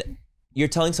 and you're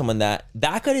telling someone that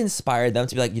could inspire them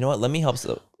to be like, you know what, let me help.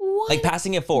 Like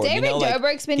passing it forward. David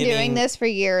Dobrik's been doing this for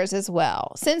years as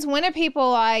well. Since when are people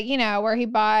like, where he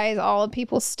buys all of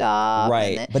people's stuff?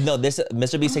 Right. But no, this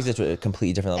Mr. Beast takes it to a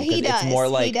completely different level. He does. It's more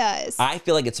like, he does. I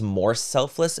feel like it's more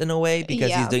selfless in a way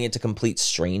because he's doing it to complete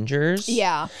strangers.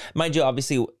 Yeah. Mind you,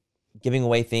 obviously giving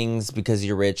away things because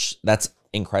you're rich, that's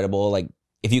incredible. Like,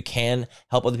 if you can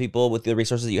help other people with the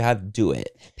resources that you have, do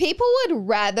it. People would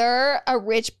rather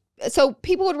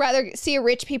see a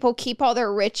rich people keep all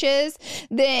their riches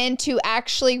than to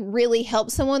actually really help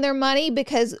someone their money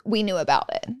because we knew about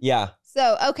it. Yeah.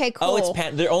 So, okay, cool.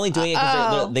 Oh, they're only doing it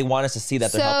because they want us to see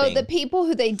that they're helping. So the people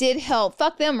who they did help,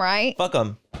 fuck them, right? Fuck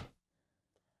them.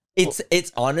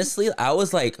 It's honestly, I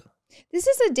was like, this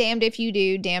is a damned if you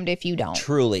do, damned if you don't.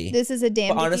 Truly. This is a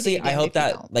damned but honestly, if you do, I hope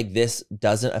that like this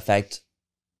doesn't affect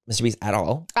Mr. Beast at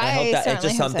all. I hope that it's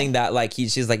just something that like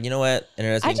she's like, you know what,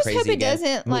 internet's getting crazy again. I just hope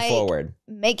it doesn't move forward.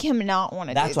 Make him not want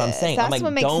to do this. That's what I'm saying. That's like,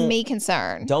 what makes me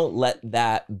concerned. Don't let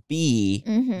that be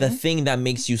the thing that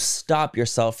makes you stop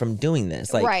yourself from doing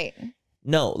this. Like, right.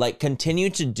 No, like continue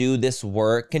to do this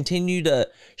work, continue to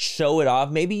show it off.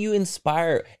 Maybe you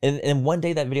inspire, and one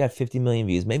day that video had 50 million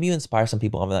views. Maybe you inspire some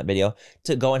people on that video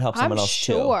to go and help someone else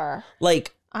too.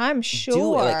 Like, I'm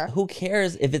sure. Like, who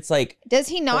cares if it's like, does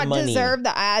he not deserve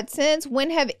the AdSense? When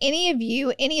have any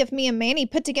of me and Manny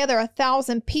put together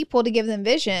 1,000 people to give them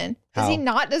vision? Does he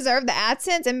not deserve the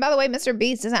AdSense? And by the way, Mr.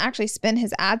 Beast doesn't actually spend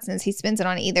his AdSense. He spends it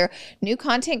on either new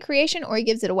content creation or he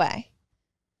gives it away.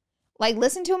 Like,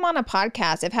 listen to him on a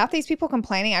podcast. If half these people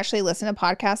complaining actually listen to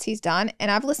podcasts he's done,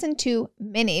 and I've listened to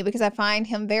many because I find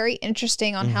him very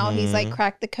interesting on how he's like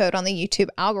cracked the code on the YouTube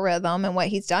algorithm and what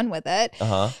he's done with it.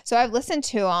 So I've listened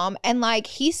to him, and like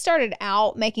he started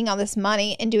out making all this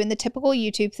money and doing the typical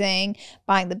YouTube thing,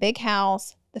 buying the big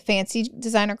house, the fancy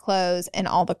designer clothes, and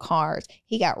all the cars.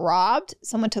 He got robbed.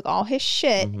 Someone took all his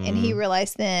shit, and he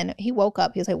realized then, he woke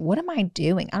up, he was like, what am I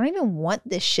doing? I don't even want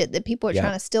this shit that people are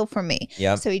trying to steal from me.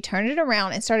 So he turned it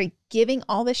around and started giving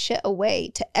all this shit away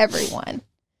to everyone.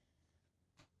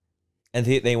 And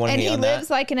they want to hate on that? And he lives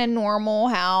like in a normal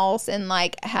house and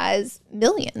like has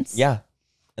millions. Yeah.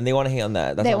 And they want to hate on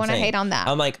that. That's they want to hate on that.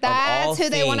 I'm like, that's who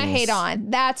they want to hate on.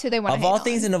 That's who they want to hate on. Of all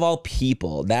things and of all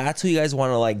people, that's who you guys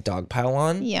want to like dogpile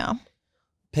on? Yeah.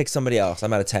 Pick somebody else.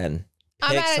 I'm out of 10.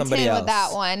 I'm out of 10 with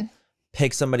that one.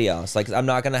 Pick somebody else. Like, I'm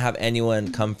not going to have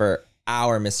anyone come for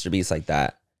our Mr. Beast like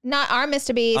that. Not our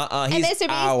Mr. Beast. He's Mr. Beast,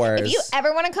 ours. if you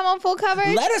ever want to come on full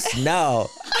coverage, let us know.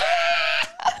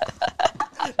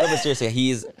 No, but seriously,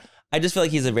 I just feel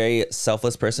like he's a very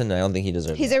selfless person, and I don't think he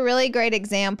deserves it. He's a really great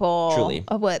example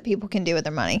of what people can do with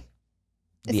their money.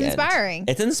 It's inspiring.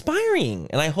 It's inspiring.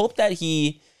 And I hope that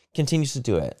he continues to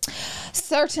do it.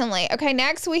 Certainly. Okay,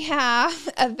 next we have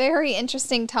a very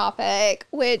interesting topic,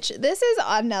 which this is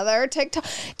another TikTok.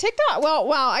 Well,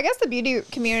 wow, I guess the beauty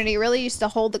community really used to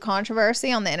hold the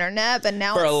controversy on the internet, but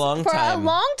now for a long time.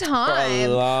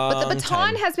 But the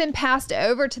baton has been passed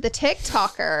over to the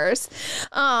TikTokers.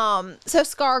 So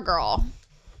Scar Girl.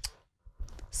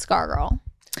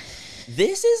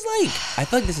 This is like, I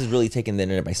feel like this has really taken the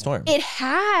internet by storm. It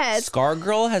has. Scar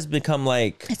Girl has become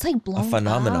like, it's like blown a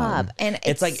phenomenon. Up. And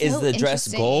it's like, so is the dress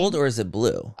gold or is it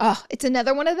blue? Oh, it's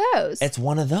another one of those. It's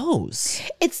one of those.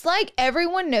 It's like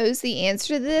everyone knows the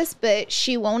answer to this, but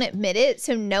she won't admit it,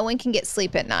 so no one can get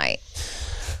sleep at night.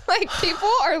 Like,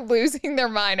 people are losing their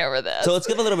mind over this. So let's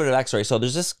give a little bit of backstory. So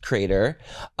there's this creator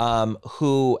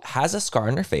who has a scar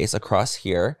on her face across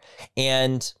here,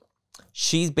 and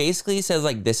she basically says,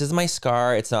 like, this is my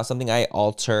scar. It's not something I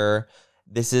alter.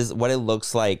 This is what it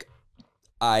looks like.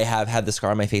 I have had the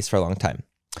scar on my face for a long time.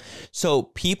 So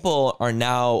people are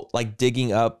now, like,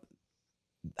 digging up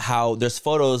how there's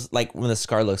photos, like, when the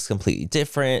scar looks completely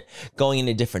different, going in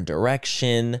a different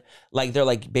direction. Like, they're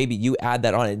like, baby, you add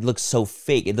that on. It looks so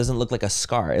fake. It doesn't look like a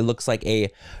scar. It looks like a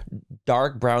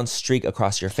dark brown streak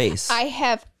across your face. I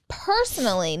have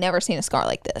personally never seen a scar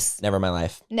like this. Never in my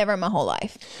life. Never in my whole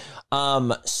life.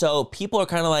 So people are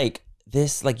kind of like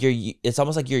this, like it's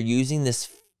almost like you're using this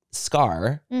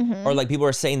scar, or like people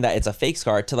are saying that it's a fake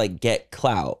scar to like get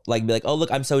clout, like be like, oh look,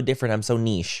 I'm so different, I'm so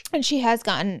niche. And she has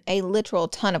gotten a literal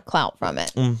ton of clout from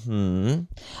it. And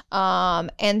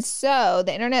so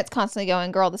the internet's constantly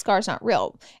going, girl, the scar's not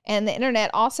real. And the internet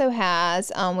also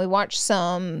has, we watched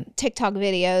some TikTok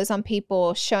videos on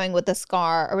people showing what the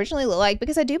scar originally looked like,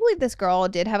 because I do believe this girl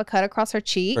did have a cut across her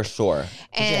cheek. For sure.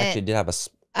 And she actually did have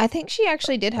I think she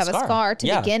actually did have a scar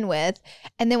to begin with.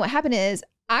 And then what happened is,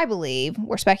 I believe,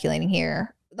 we're speculating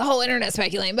here, the whole internet's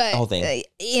speculating, but,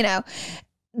 you know,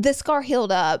 the scar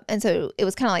healed up. And so it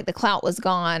was kind of like the clout was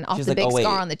gone off the big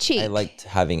scar on the cheek. I liked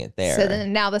having it there. So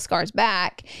then now the scar's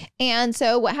back. And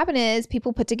so what happened is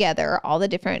people put together all the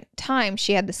different times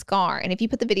she had the scar. And if you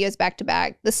put the videos back to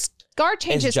back, the scar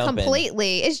changes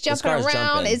completely. It's jumping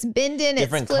around. It's bending.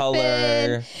 Different it's flipping.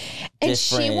 Color. And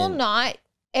she will not.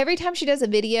 Every time she does a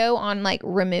video on like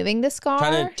removing the scar,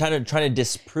 trying to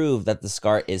disprove that the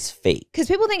scar is fake, because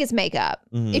people think it's makeup.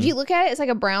 If you look at it, it's like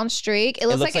a brown streak. It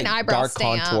looks like an eyebrow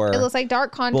stamp. Contour. It looks like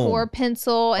dark contour,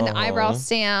 pencil, and the eyebrow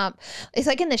stamp. It's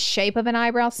like in the shape of an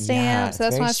eyebrow stamp. Yeah, so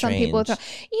that's why some people,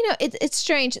 you know, it's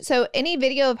strange. So any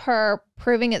video of her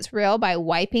proving it's real by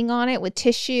wiping on it with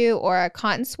tissue or a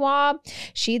cotton swab,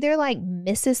 she either like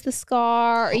misses the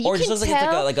scar, or you can just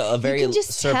tell, like a very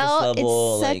surface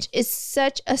level. It's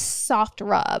such a soft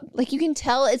rub. Like you can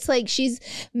tell it's like she's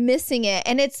missing it,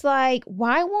 and it's like,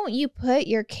 why won't you put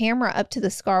your camera up to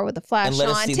the scar with a flash and let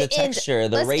us see the texture,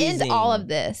 the raising. Let's end all of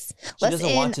this. She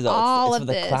doesn't want to, though. It's for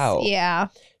the clout. Yeah.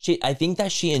 I think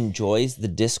that she enjoys the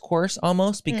discourse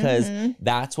almost, because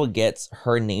that's what gets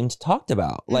her name talked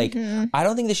about. Like, I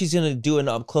don't think that she's going to do an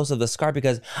up close of the scar,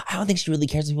 because I don't think she really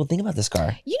cares what people think about the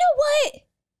scar. You know what?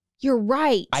 You're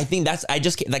right. I think that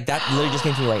literally just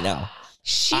came to me right now.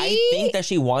 I think that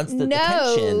she wants the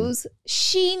attention.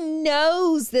 She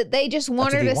knows that they just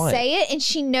want her to say it, and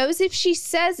she knows if she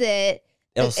says it,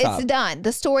 it's done.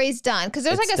 The story's done. Because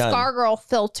there's like a Scar Girl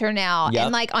filter now. Yep.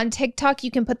 And like on TikTok,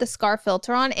 you can put the scar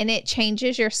filter on and it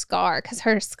changes your scar, because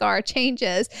her scar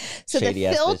changes. So Shady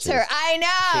the filter, I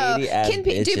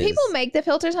know. Do people make the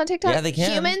filters on TikTok? Yeah, they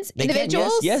can. Humans?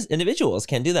 Individuals? Yes, individuals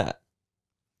can do that.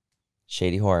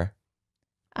 Shady whore.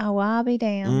 Oh, I'll be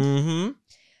damned.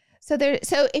 So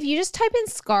if you just type in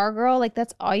Scar Girl, like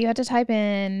that's all you have to type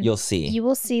in. You'll see. You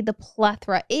will see the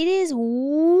plethora. It is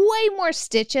way more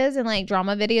stitches and like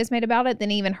drama videos made about it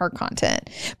than even her content.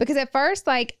 Because at first,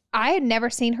 like I had never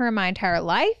seen her in my entire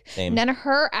life. Same. None of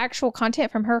her actual content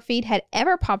from her feed had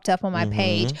ever popped up on my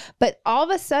page. But all of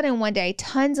a sudden one day,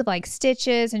 tons of like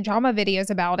stitches and drama videos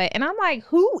about it. And I'm like,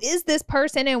 who is this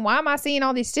person? And why am I seeing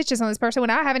all these stitches on this person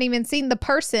when I haven't even seen the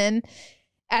person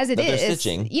as it is?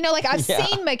 Stitching. You know, like I've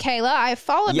seen Mikayla. I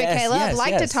followed Mikayla. I've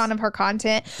liked a ton of her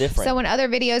content. Different. So when other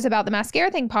videos about the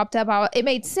mascara thing popped up, it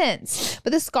made sense.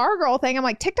 But the Scar Girl thing, I'm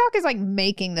like, TikTok is like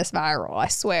making this viral. I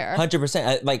swear.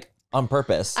 100%. Like on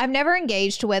purpose. I've never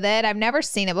engaged with it. I've never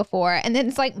seen it before. And then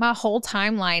it's like my whole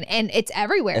timeline and it's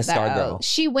everywhere. A Scar Girl.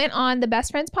 She went on the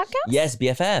Best Friends podcast? Yes,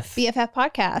 BFF. BFF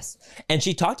podcast. And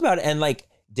she talked about it. And like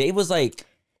Dave was like,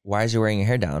 why is you wearing your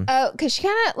hair down? Oh, because she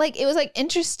kind of like, it was like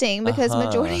interesting because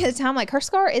majority of the time, like her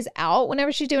scar is out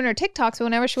whenever she's doing her TikToks, but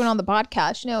whenever she went on the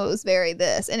podcast, you know, it was very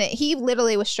this. And he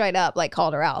literally was straight up like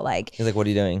called her out. Like, he's like, what are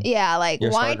you doing? Yeah, like,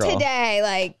 why today?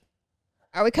 Like,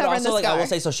 are we covering also, the like, scar? I will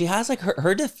say, so she has like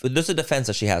there's a defense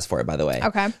that she has for it, by the way.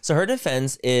 Okay. So her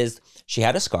defense is she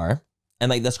had a scar. And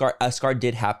like a scar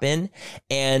did happen.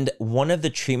 And one of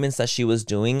the treatments that she was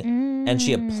doing, and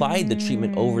she applied the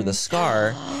treatment over the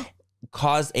scar,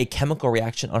 caused a chemical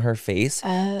reaction on her face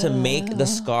to make the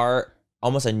scar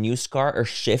almost a new scar or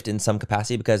shift in some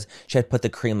capacity because she had put the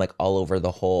cream like all over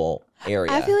the whole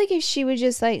area. I feel like if she would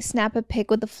just like snap a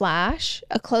pic with the flash,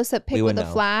 a close-up pic with a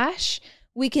flash,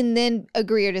 we can then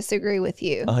agree or disagree with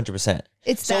you. 100%.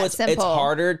 It's so that simple. It's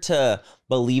harder to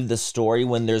believe the story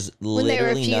when there's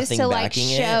literally nothing backing it. When they refuse to like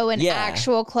show an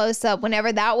actual close-up,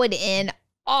 whenever that would end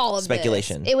all of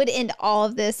speculation. It would end all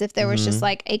of this if there was just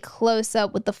like a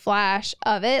close-up with the flash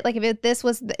of it. Like if this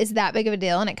is that big of a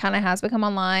deal and it kind of has become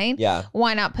online,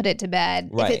 why not put it to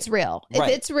bed if it's real? If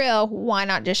it's real, why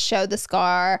not just show the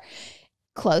scar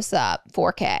close up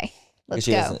 4K? Let's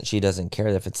go. She doesn't care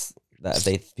if it's that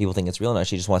people think it's real or not.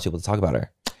 She just wants people to talk about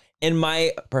her. In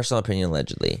my personal opinion,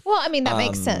 allegedly. Well, I mean, that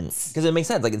makes sense. Because it makes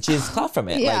sense. Like, she has clout from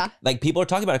it. Yeah. Like, people are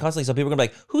talking about it constantly. So people are going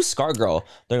to be like, who's Scar Girl?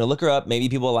 They're going to look her up. Maybe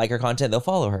people like her content. They'll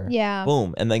follow her. Yeah.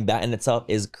 Boom. And like that in itself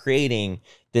is creating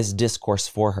this discourse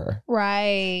for her.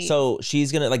 Right. So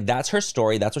she's going to, like, that's her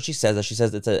story. That's what she says. She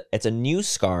says it's a new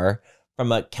scar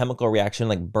from a chemical reaction,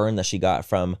 like burn that she got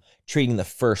from treating the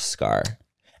first scar.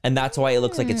 And that's why it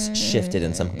looks like it's shifted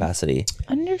in some capacity.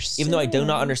 Understood. Even though I do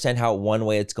not understand how one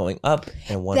way it's going up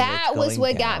and one way it's going was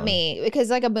what down. Got me, because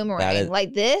like a boomerang,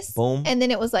 like this, boom, and then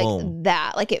it was like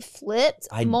that, like it flipped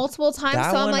multiple times.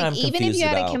 So I'm like, even if you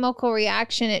had a chemical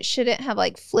reaction, it shouldn't have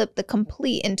like flipped the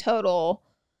complete and total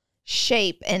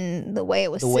shape and the way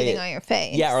it was sitting on your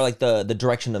face. Yeah, or like the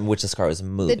direction in which the scar was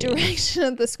moving. The direction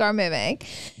of the scar moving.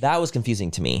 That was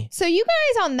confusing to me. So you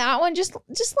guys on that one, just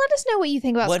let us know what you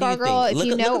think about Scar Girl. If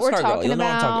you know what we're talking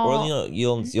about. Or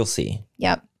you'll see.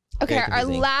 Yep. Okay, our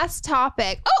last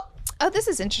topic. Oh, this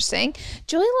is interesting.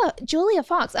 Julia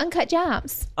Fox, Uncut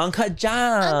Gems. Uncut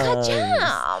Gems.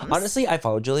 Honestly, I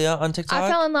follow Julia on TikTok. I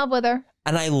fell in love with her.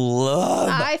 And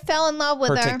I fell in love with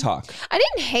her. TikTok. I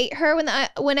didn't hate her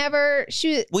whenever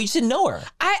she. Well, you didn't know her.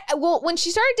 When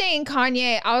she started dating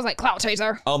Kanye, I was like, clout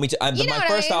chaser. Oh, me too. My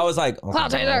first thought was like,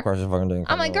 clout chaser.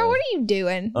 I'm like, girl, what are you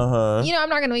doing? You know, I'm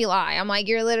not gonna be lie. I'm like,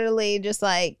 you're literally just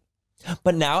like.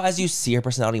 But now, as you see her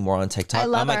personality more on TikTok,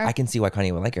 I'm like, I can see why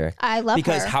Kanye would like her. I love her.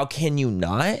 Because how can you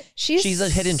not? She's a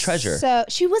hidden treasure. So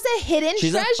she was a hidden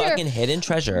treasure. She's a fucking hidden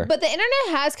treasure. But the internet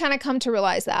has kind of come to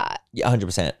realize that. Yeah,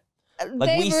 100%.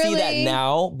 Like we see that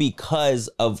now because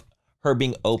of her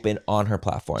being open on her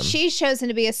platform. She's chosen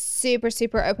to be a super,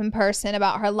 super open person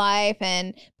about her life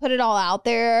and put it all out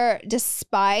there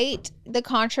despite the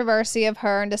controversy of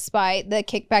her and despite the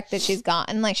kickback that she's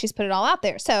gotten. Like, she's put it all out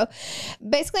there. So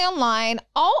basically online,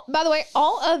 by the way,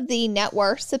 all of the net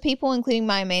worths of people, including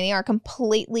my Manny, are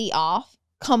completely off.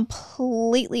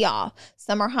 Completely off.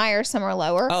 Some are higher, some are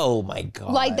lower. Oh my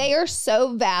God. Like, they are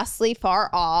so vastly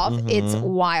far off. It's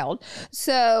wild.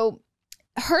 So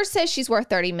her says she's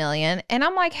worth 30 million. And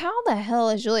I'm like, how the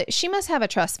hell is Julia? She must have a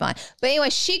trust fund. But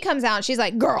anyway, she comes out and she's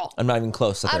like, girl, I'm not even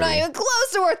close to 30. I'm not even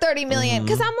close to worth 30 million.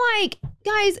 Because I'm like,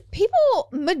 guys,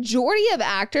 majority of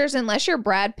actors, unless you're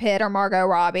Brad Pitt or Margot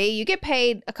Robbie, you get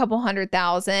paid a couple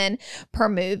 $100,000 per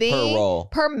movie. Per role.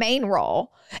 Per main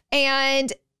role.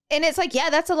 And it's like, yeah,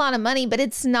 that's a lot of money, but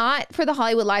it's not for the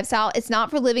Hollywood lifestyle. It's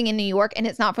not for living in New York, and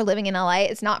it's not for living in LA.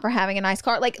 It's not for having a nice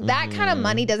car. Like, that kind of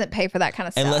money doesn't pay for that kind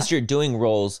of stuff. Unless you're doing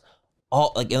roles,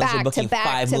 unless you're booking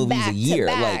 5 movies a year.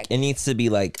 Like, it needs to be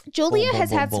like. Julia has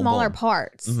had smaller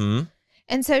parts.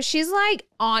 And so she's like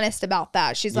honest about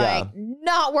that. She's like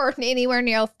not worth anywhere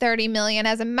near 30 million.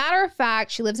 As a matter of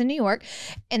fact, she lives in New York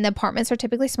and the apartments are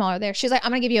typically smaller there. She's like,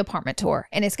 I'm going to give you an apartment tour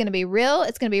and it's going to be real.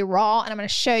 It's going to be raw. And I'm going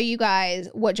to show you guys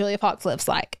what Julia Fox lives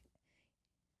like.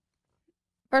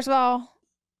 First of all,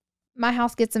 my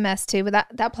house gets a mess too, but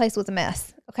that place was a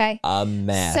mess. Okay. A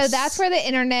mess. So that's where the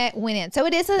internet went in. So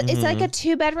it's like a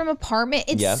 2-bedroom apartment.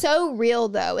 It's so real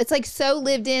though. It's like so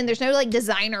lived in. There's no like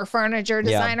designer furniture,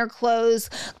 designer clothes,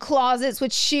 closets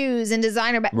with shoes and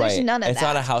designer. There's none of that. It's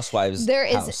not a housewife's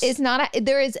house.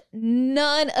 There is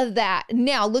none of that.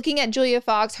 Now looking at Julia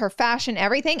Fox, her fashion,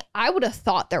 everything, I would have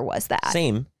thought there was that.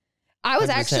 Same. I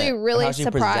was actually really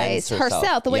surprised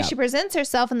herself, the way she presents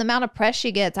herself and the amount of press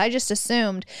she gets. I just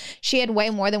assumed she had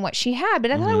way more than what she had, but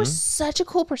I thought it was such a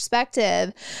cool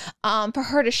perspective for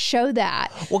her to show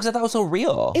that. Well, because I thought it was so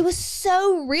real. It was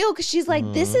so real because she's like,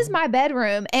 this is my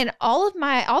bedroom and all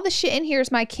the shit in here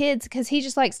is my kids because he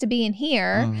just likes to be in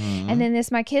here. And then this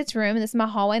is my kids' room and this is my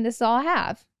hallway and this is all I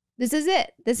have. This is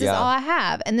it. This is all I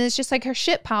have. And then it's just like her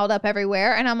shit piled up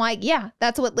everywhere. And I'm like, yeah,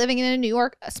 that's what living in a New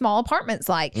York small apartment's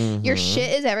like. Your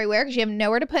shit is everywhere because you have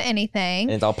nowhere to put anything.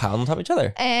 And it's all piled on top of each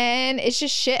other. And it's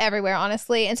just shit everywhere,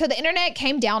 honestly. And so the internet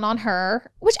came down on her,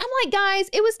 which I'm like, guys,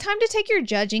 it was time to take your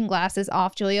judging glasses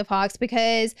off, Julia Fox,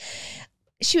 because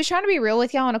she was trying to be real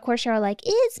with y'all. And of course, y'all are like,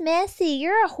 it's messy.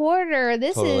 You're a hoarder.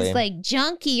 This is like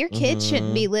junky. Your kids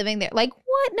shouldn't be living there. Like,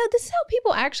 what? No, this is how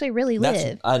people actually really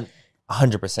live.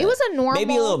 100%. It was a normal,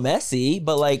 maybe a little messy,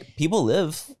 but like people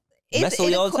live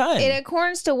messily all the time. It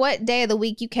accordance to what day of the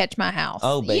week you catch my house.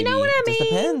 Oh, baby. You know what I mean? It just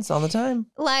depends on the time.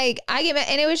 Like I get,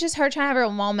 and it was just her trying to have her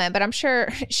own moment. But I'm sure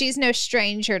she's no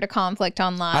stranger to conflict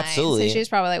online. Absolutely. So she's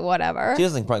probably like, whatever. She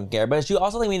doesn't fucking care. But she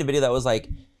also like made a video that was like,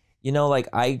 you know, like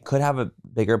I could have a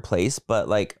bigger place, but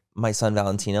like my son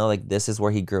Valentino, like this is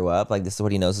where he grew up. Like this is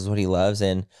what he knows, this is what he loves,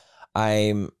 and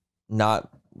I'm not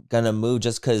gonna move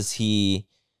just because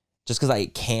I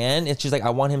can. It's just like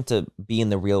I want him to be in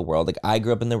the real world. Like I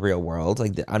grew up in the real world.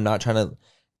 Like I'm not trying to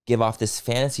give off this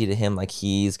fantasy to him like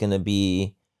he's gonna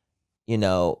be, you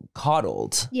know,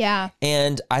 coddled. Yeah.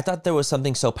 And I thought there was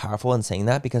something so powerful in saying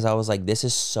that because I was like, this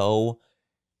is so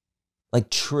like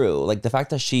true. Like the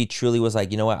fact that she truly was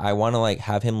like, you know what, I want to like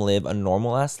have him live a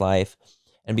normal ass life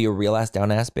and be a real ass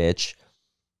down ass bitch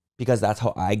because that's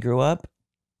how I grew up.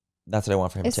 That's what I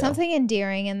want for him It's too. something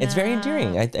endearing in that. It's very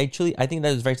endearing. I think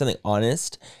there's very something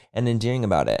honest and endearing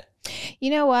about it. You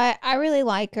know what? I really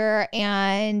like her,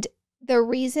 and the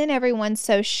reason everyone's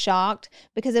so shocked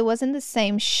because it wasn't the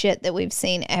same shit that we've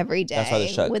seen every day. That's why they're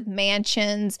shocked. With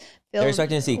mansions. They're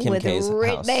expecting to see Kim K's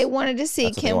house. They wanted to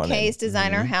see Kim K's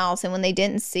designer house, and when they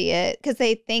didn't see it, because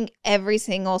they think every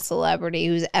single celebrity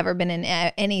who's ever been in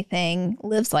anything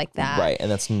lives like that, right?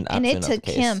 And that's and it took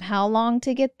Kim how long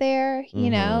to get there? You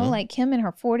know, like Kim in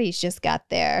her 40s just got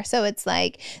there, so it's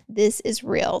like this is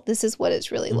real. This is what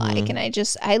it's really like, and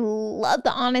I love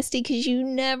the honesty because you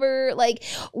never like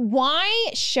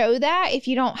why show that if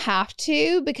you don't have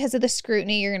to because of the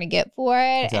scrutiny you're gonna get for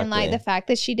it, and like the fact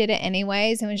that she did it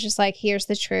anyways, and was just like, here's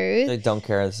the truth. Like, don't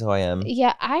care. This is who I am.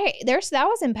 Yeah, that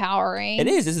was empowering. It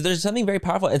is. There's something very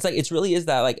powerful. It's like, it really is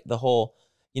that like the whole,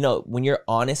 you know, when you're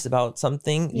honest about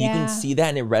something, you can see that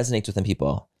and it resonates within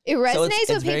people. It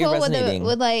resonates with people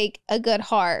with like a good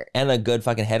heart and a good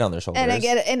fucking head on their shoulders and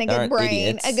a good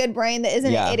brain, a good brain that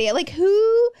isn't an idiot. Like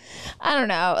who, I don't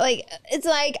know. Like it's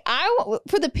like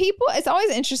for the people, it's always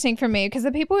interesting for me because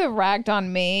the people who have ragged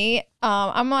on me,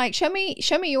 I'm like, show me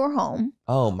your home.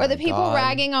 Oh my God. Or the people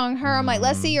ragging on her, I'm like,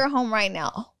 let's see your home right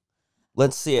now.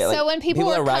 Let's see it. So like, when people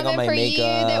were coming for you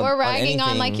that were ragging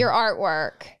on like your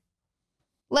artwork.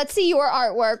 Let's see your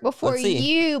artwork before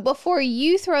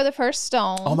you throw the first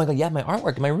stone. Oh my God, yeah, my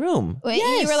artwork in my room.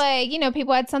 Yes. You were like, you know,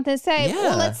 people had something to say. Yeah.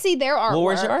 Well, let's see their artwork. Well,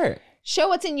 where's your art? Show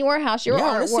what's in your house, your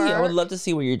artwork. I would love to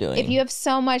see what you're doing. If you have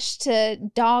so much to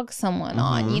dog someone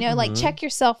on, you know, like check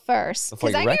yourself first.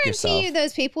 Because I guarantee you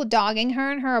those people dogging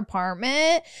her in her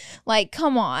apartment, like,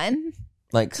 come on.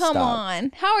 Like, come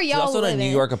on. How are y'all living? Also in a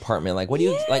New York apartment. Like, what do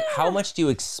you, like, how much do you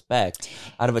expect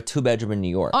out of a 2-bedroom in New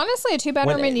York? Honestly, a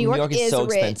 2-bedroom in New York is so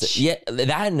rich. Expensive. Yeah,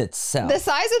 that in itself. The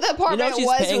size of the apartment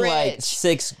was rich. Paying like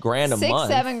 $6,000 a month.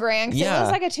 $6-7 grand. Yeah. It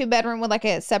was like a 2-bedroom with like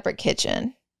a separate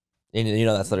kitchen. And you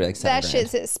know, that's literally like $7,000. That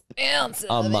shit's expensive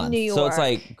a month. In New York. So it's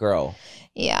like, girl.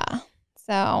 Yeah.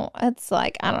 So it's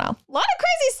like, I don't know. A lot of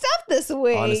crazy stuff this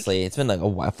week. Honestly, it's been like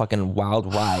a fucking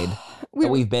wild ride that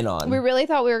we've been on. We really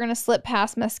thought we were going to slip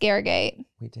past Mascara Gate.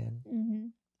 We did.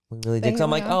 We really did. So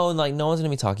I'm like, oh, like no one's going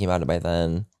to be talking about it by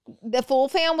then. The full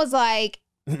fam was like,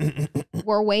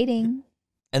 we're waiting.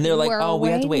 And they're like, we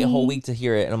have to wait a whole week to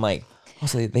hear it. And I'm like, oh,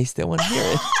 so they still want to hear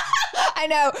it. I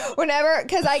know. Whenever,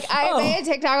 because I made a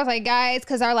TikTok. I was like, guys,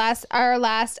 because our last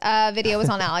video was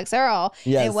on Alex Earl.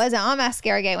 Yes. It wasn't on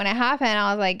Mascara Gate when it happened.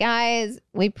 I was like, guys,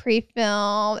 we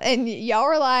pre-filmed, and y'all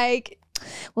were like,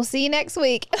 we'll see you next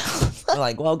week. We're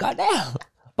like, well, goddamn.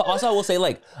 But also, I will say,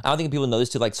 like, I don't think people know this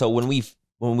too. Like, so when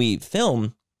we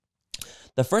film,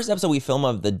 the first episode we film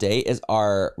of the day is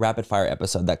our rapid fire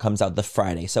episode that comes out the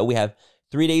Friday. So we have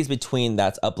 3 days between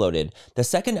that's uploaded. The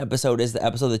second episode is the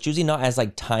episode that's usually not as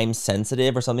like time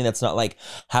sensitive or something that's not like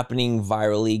happening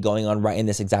virally going on right in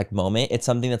this exact moment. It's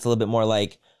something that's a little bit more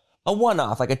like a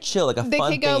one-off, like a chill, like a fun thing.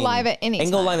 They could go live at any time.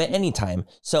 And go live at any time.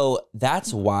 So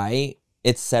that's why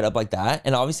it's set up like that.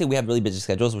 And obviously we have really busy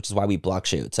schedules, which is why we block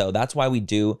shoot. So that's why we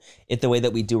do it the way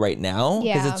that we do right now.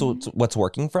 Because it's what's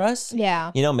working for us.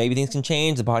 Yeah. You know, maybe things can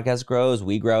change. The podcast grows,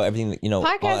 we grow, everything, you know,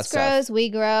 podcast grows, we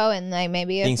grow. And like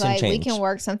maybe it's like we can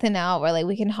work something out where like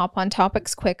we can hop on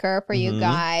topics quicker for you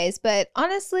guys. But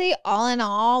honestly, all in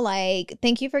all, like,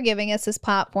 thank you for giving us this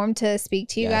platform to speak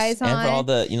to you guys on. And for all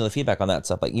the, you know, the feedback on that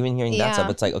stuff. Like even hearing that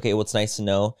stuff, it's like, okay, well, it's nice to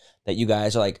know that you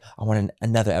guys are like, I want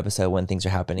another episode when things are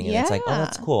happening. And it's like, oh,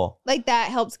 that's cool. Like that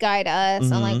helps guide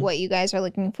us on like what you guys are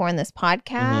looking for in this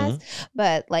podcast.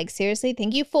 But like, seriously,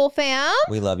 thank you, Full Fam.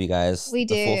 We love you guys. We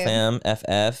do. Full Fam,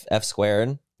 F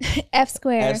squared. F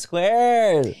squared. F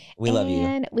squared. We love you.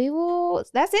 And we will,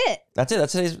 that's it. That's it.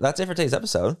 That's it for today's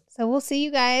episode. So we'll see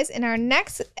you guys in our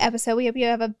next episode. We hope you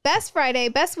have a best Friday,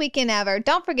 best weekend ever.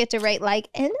 Don't forget to rate, like,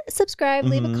 and subscribe.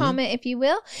 Leave a comment if you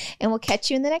will. And we'll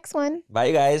catch you in the next one. Bye,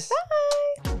 you guys. Bye.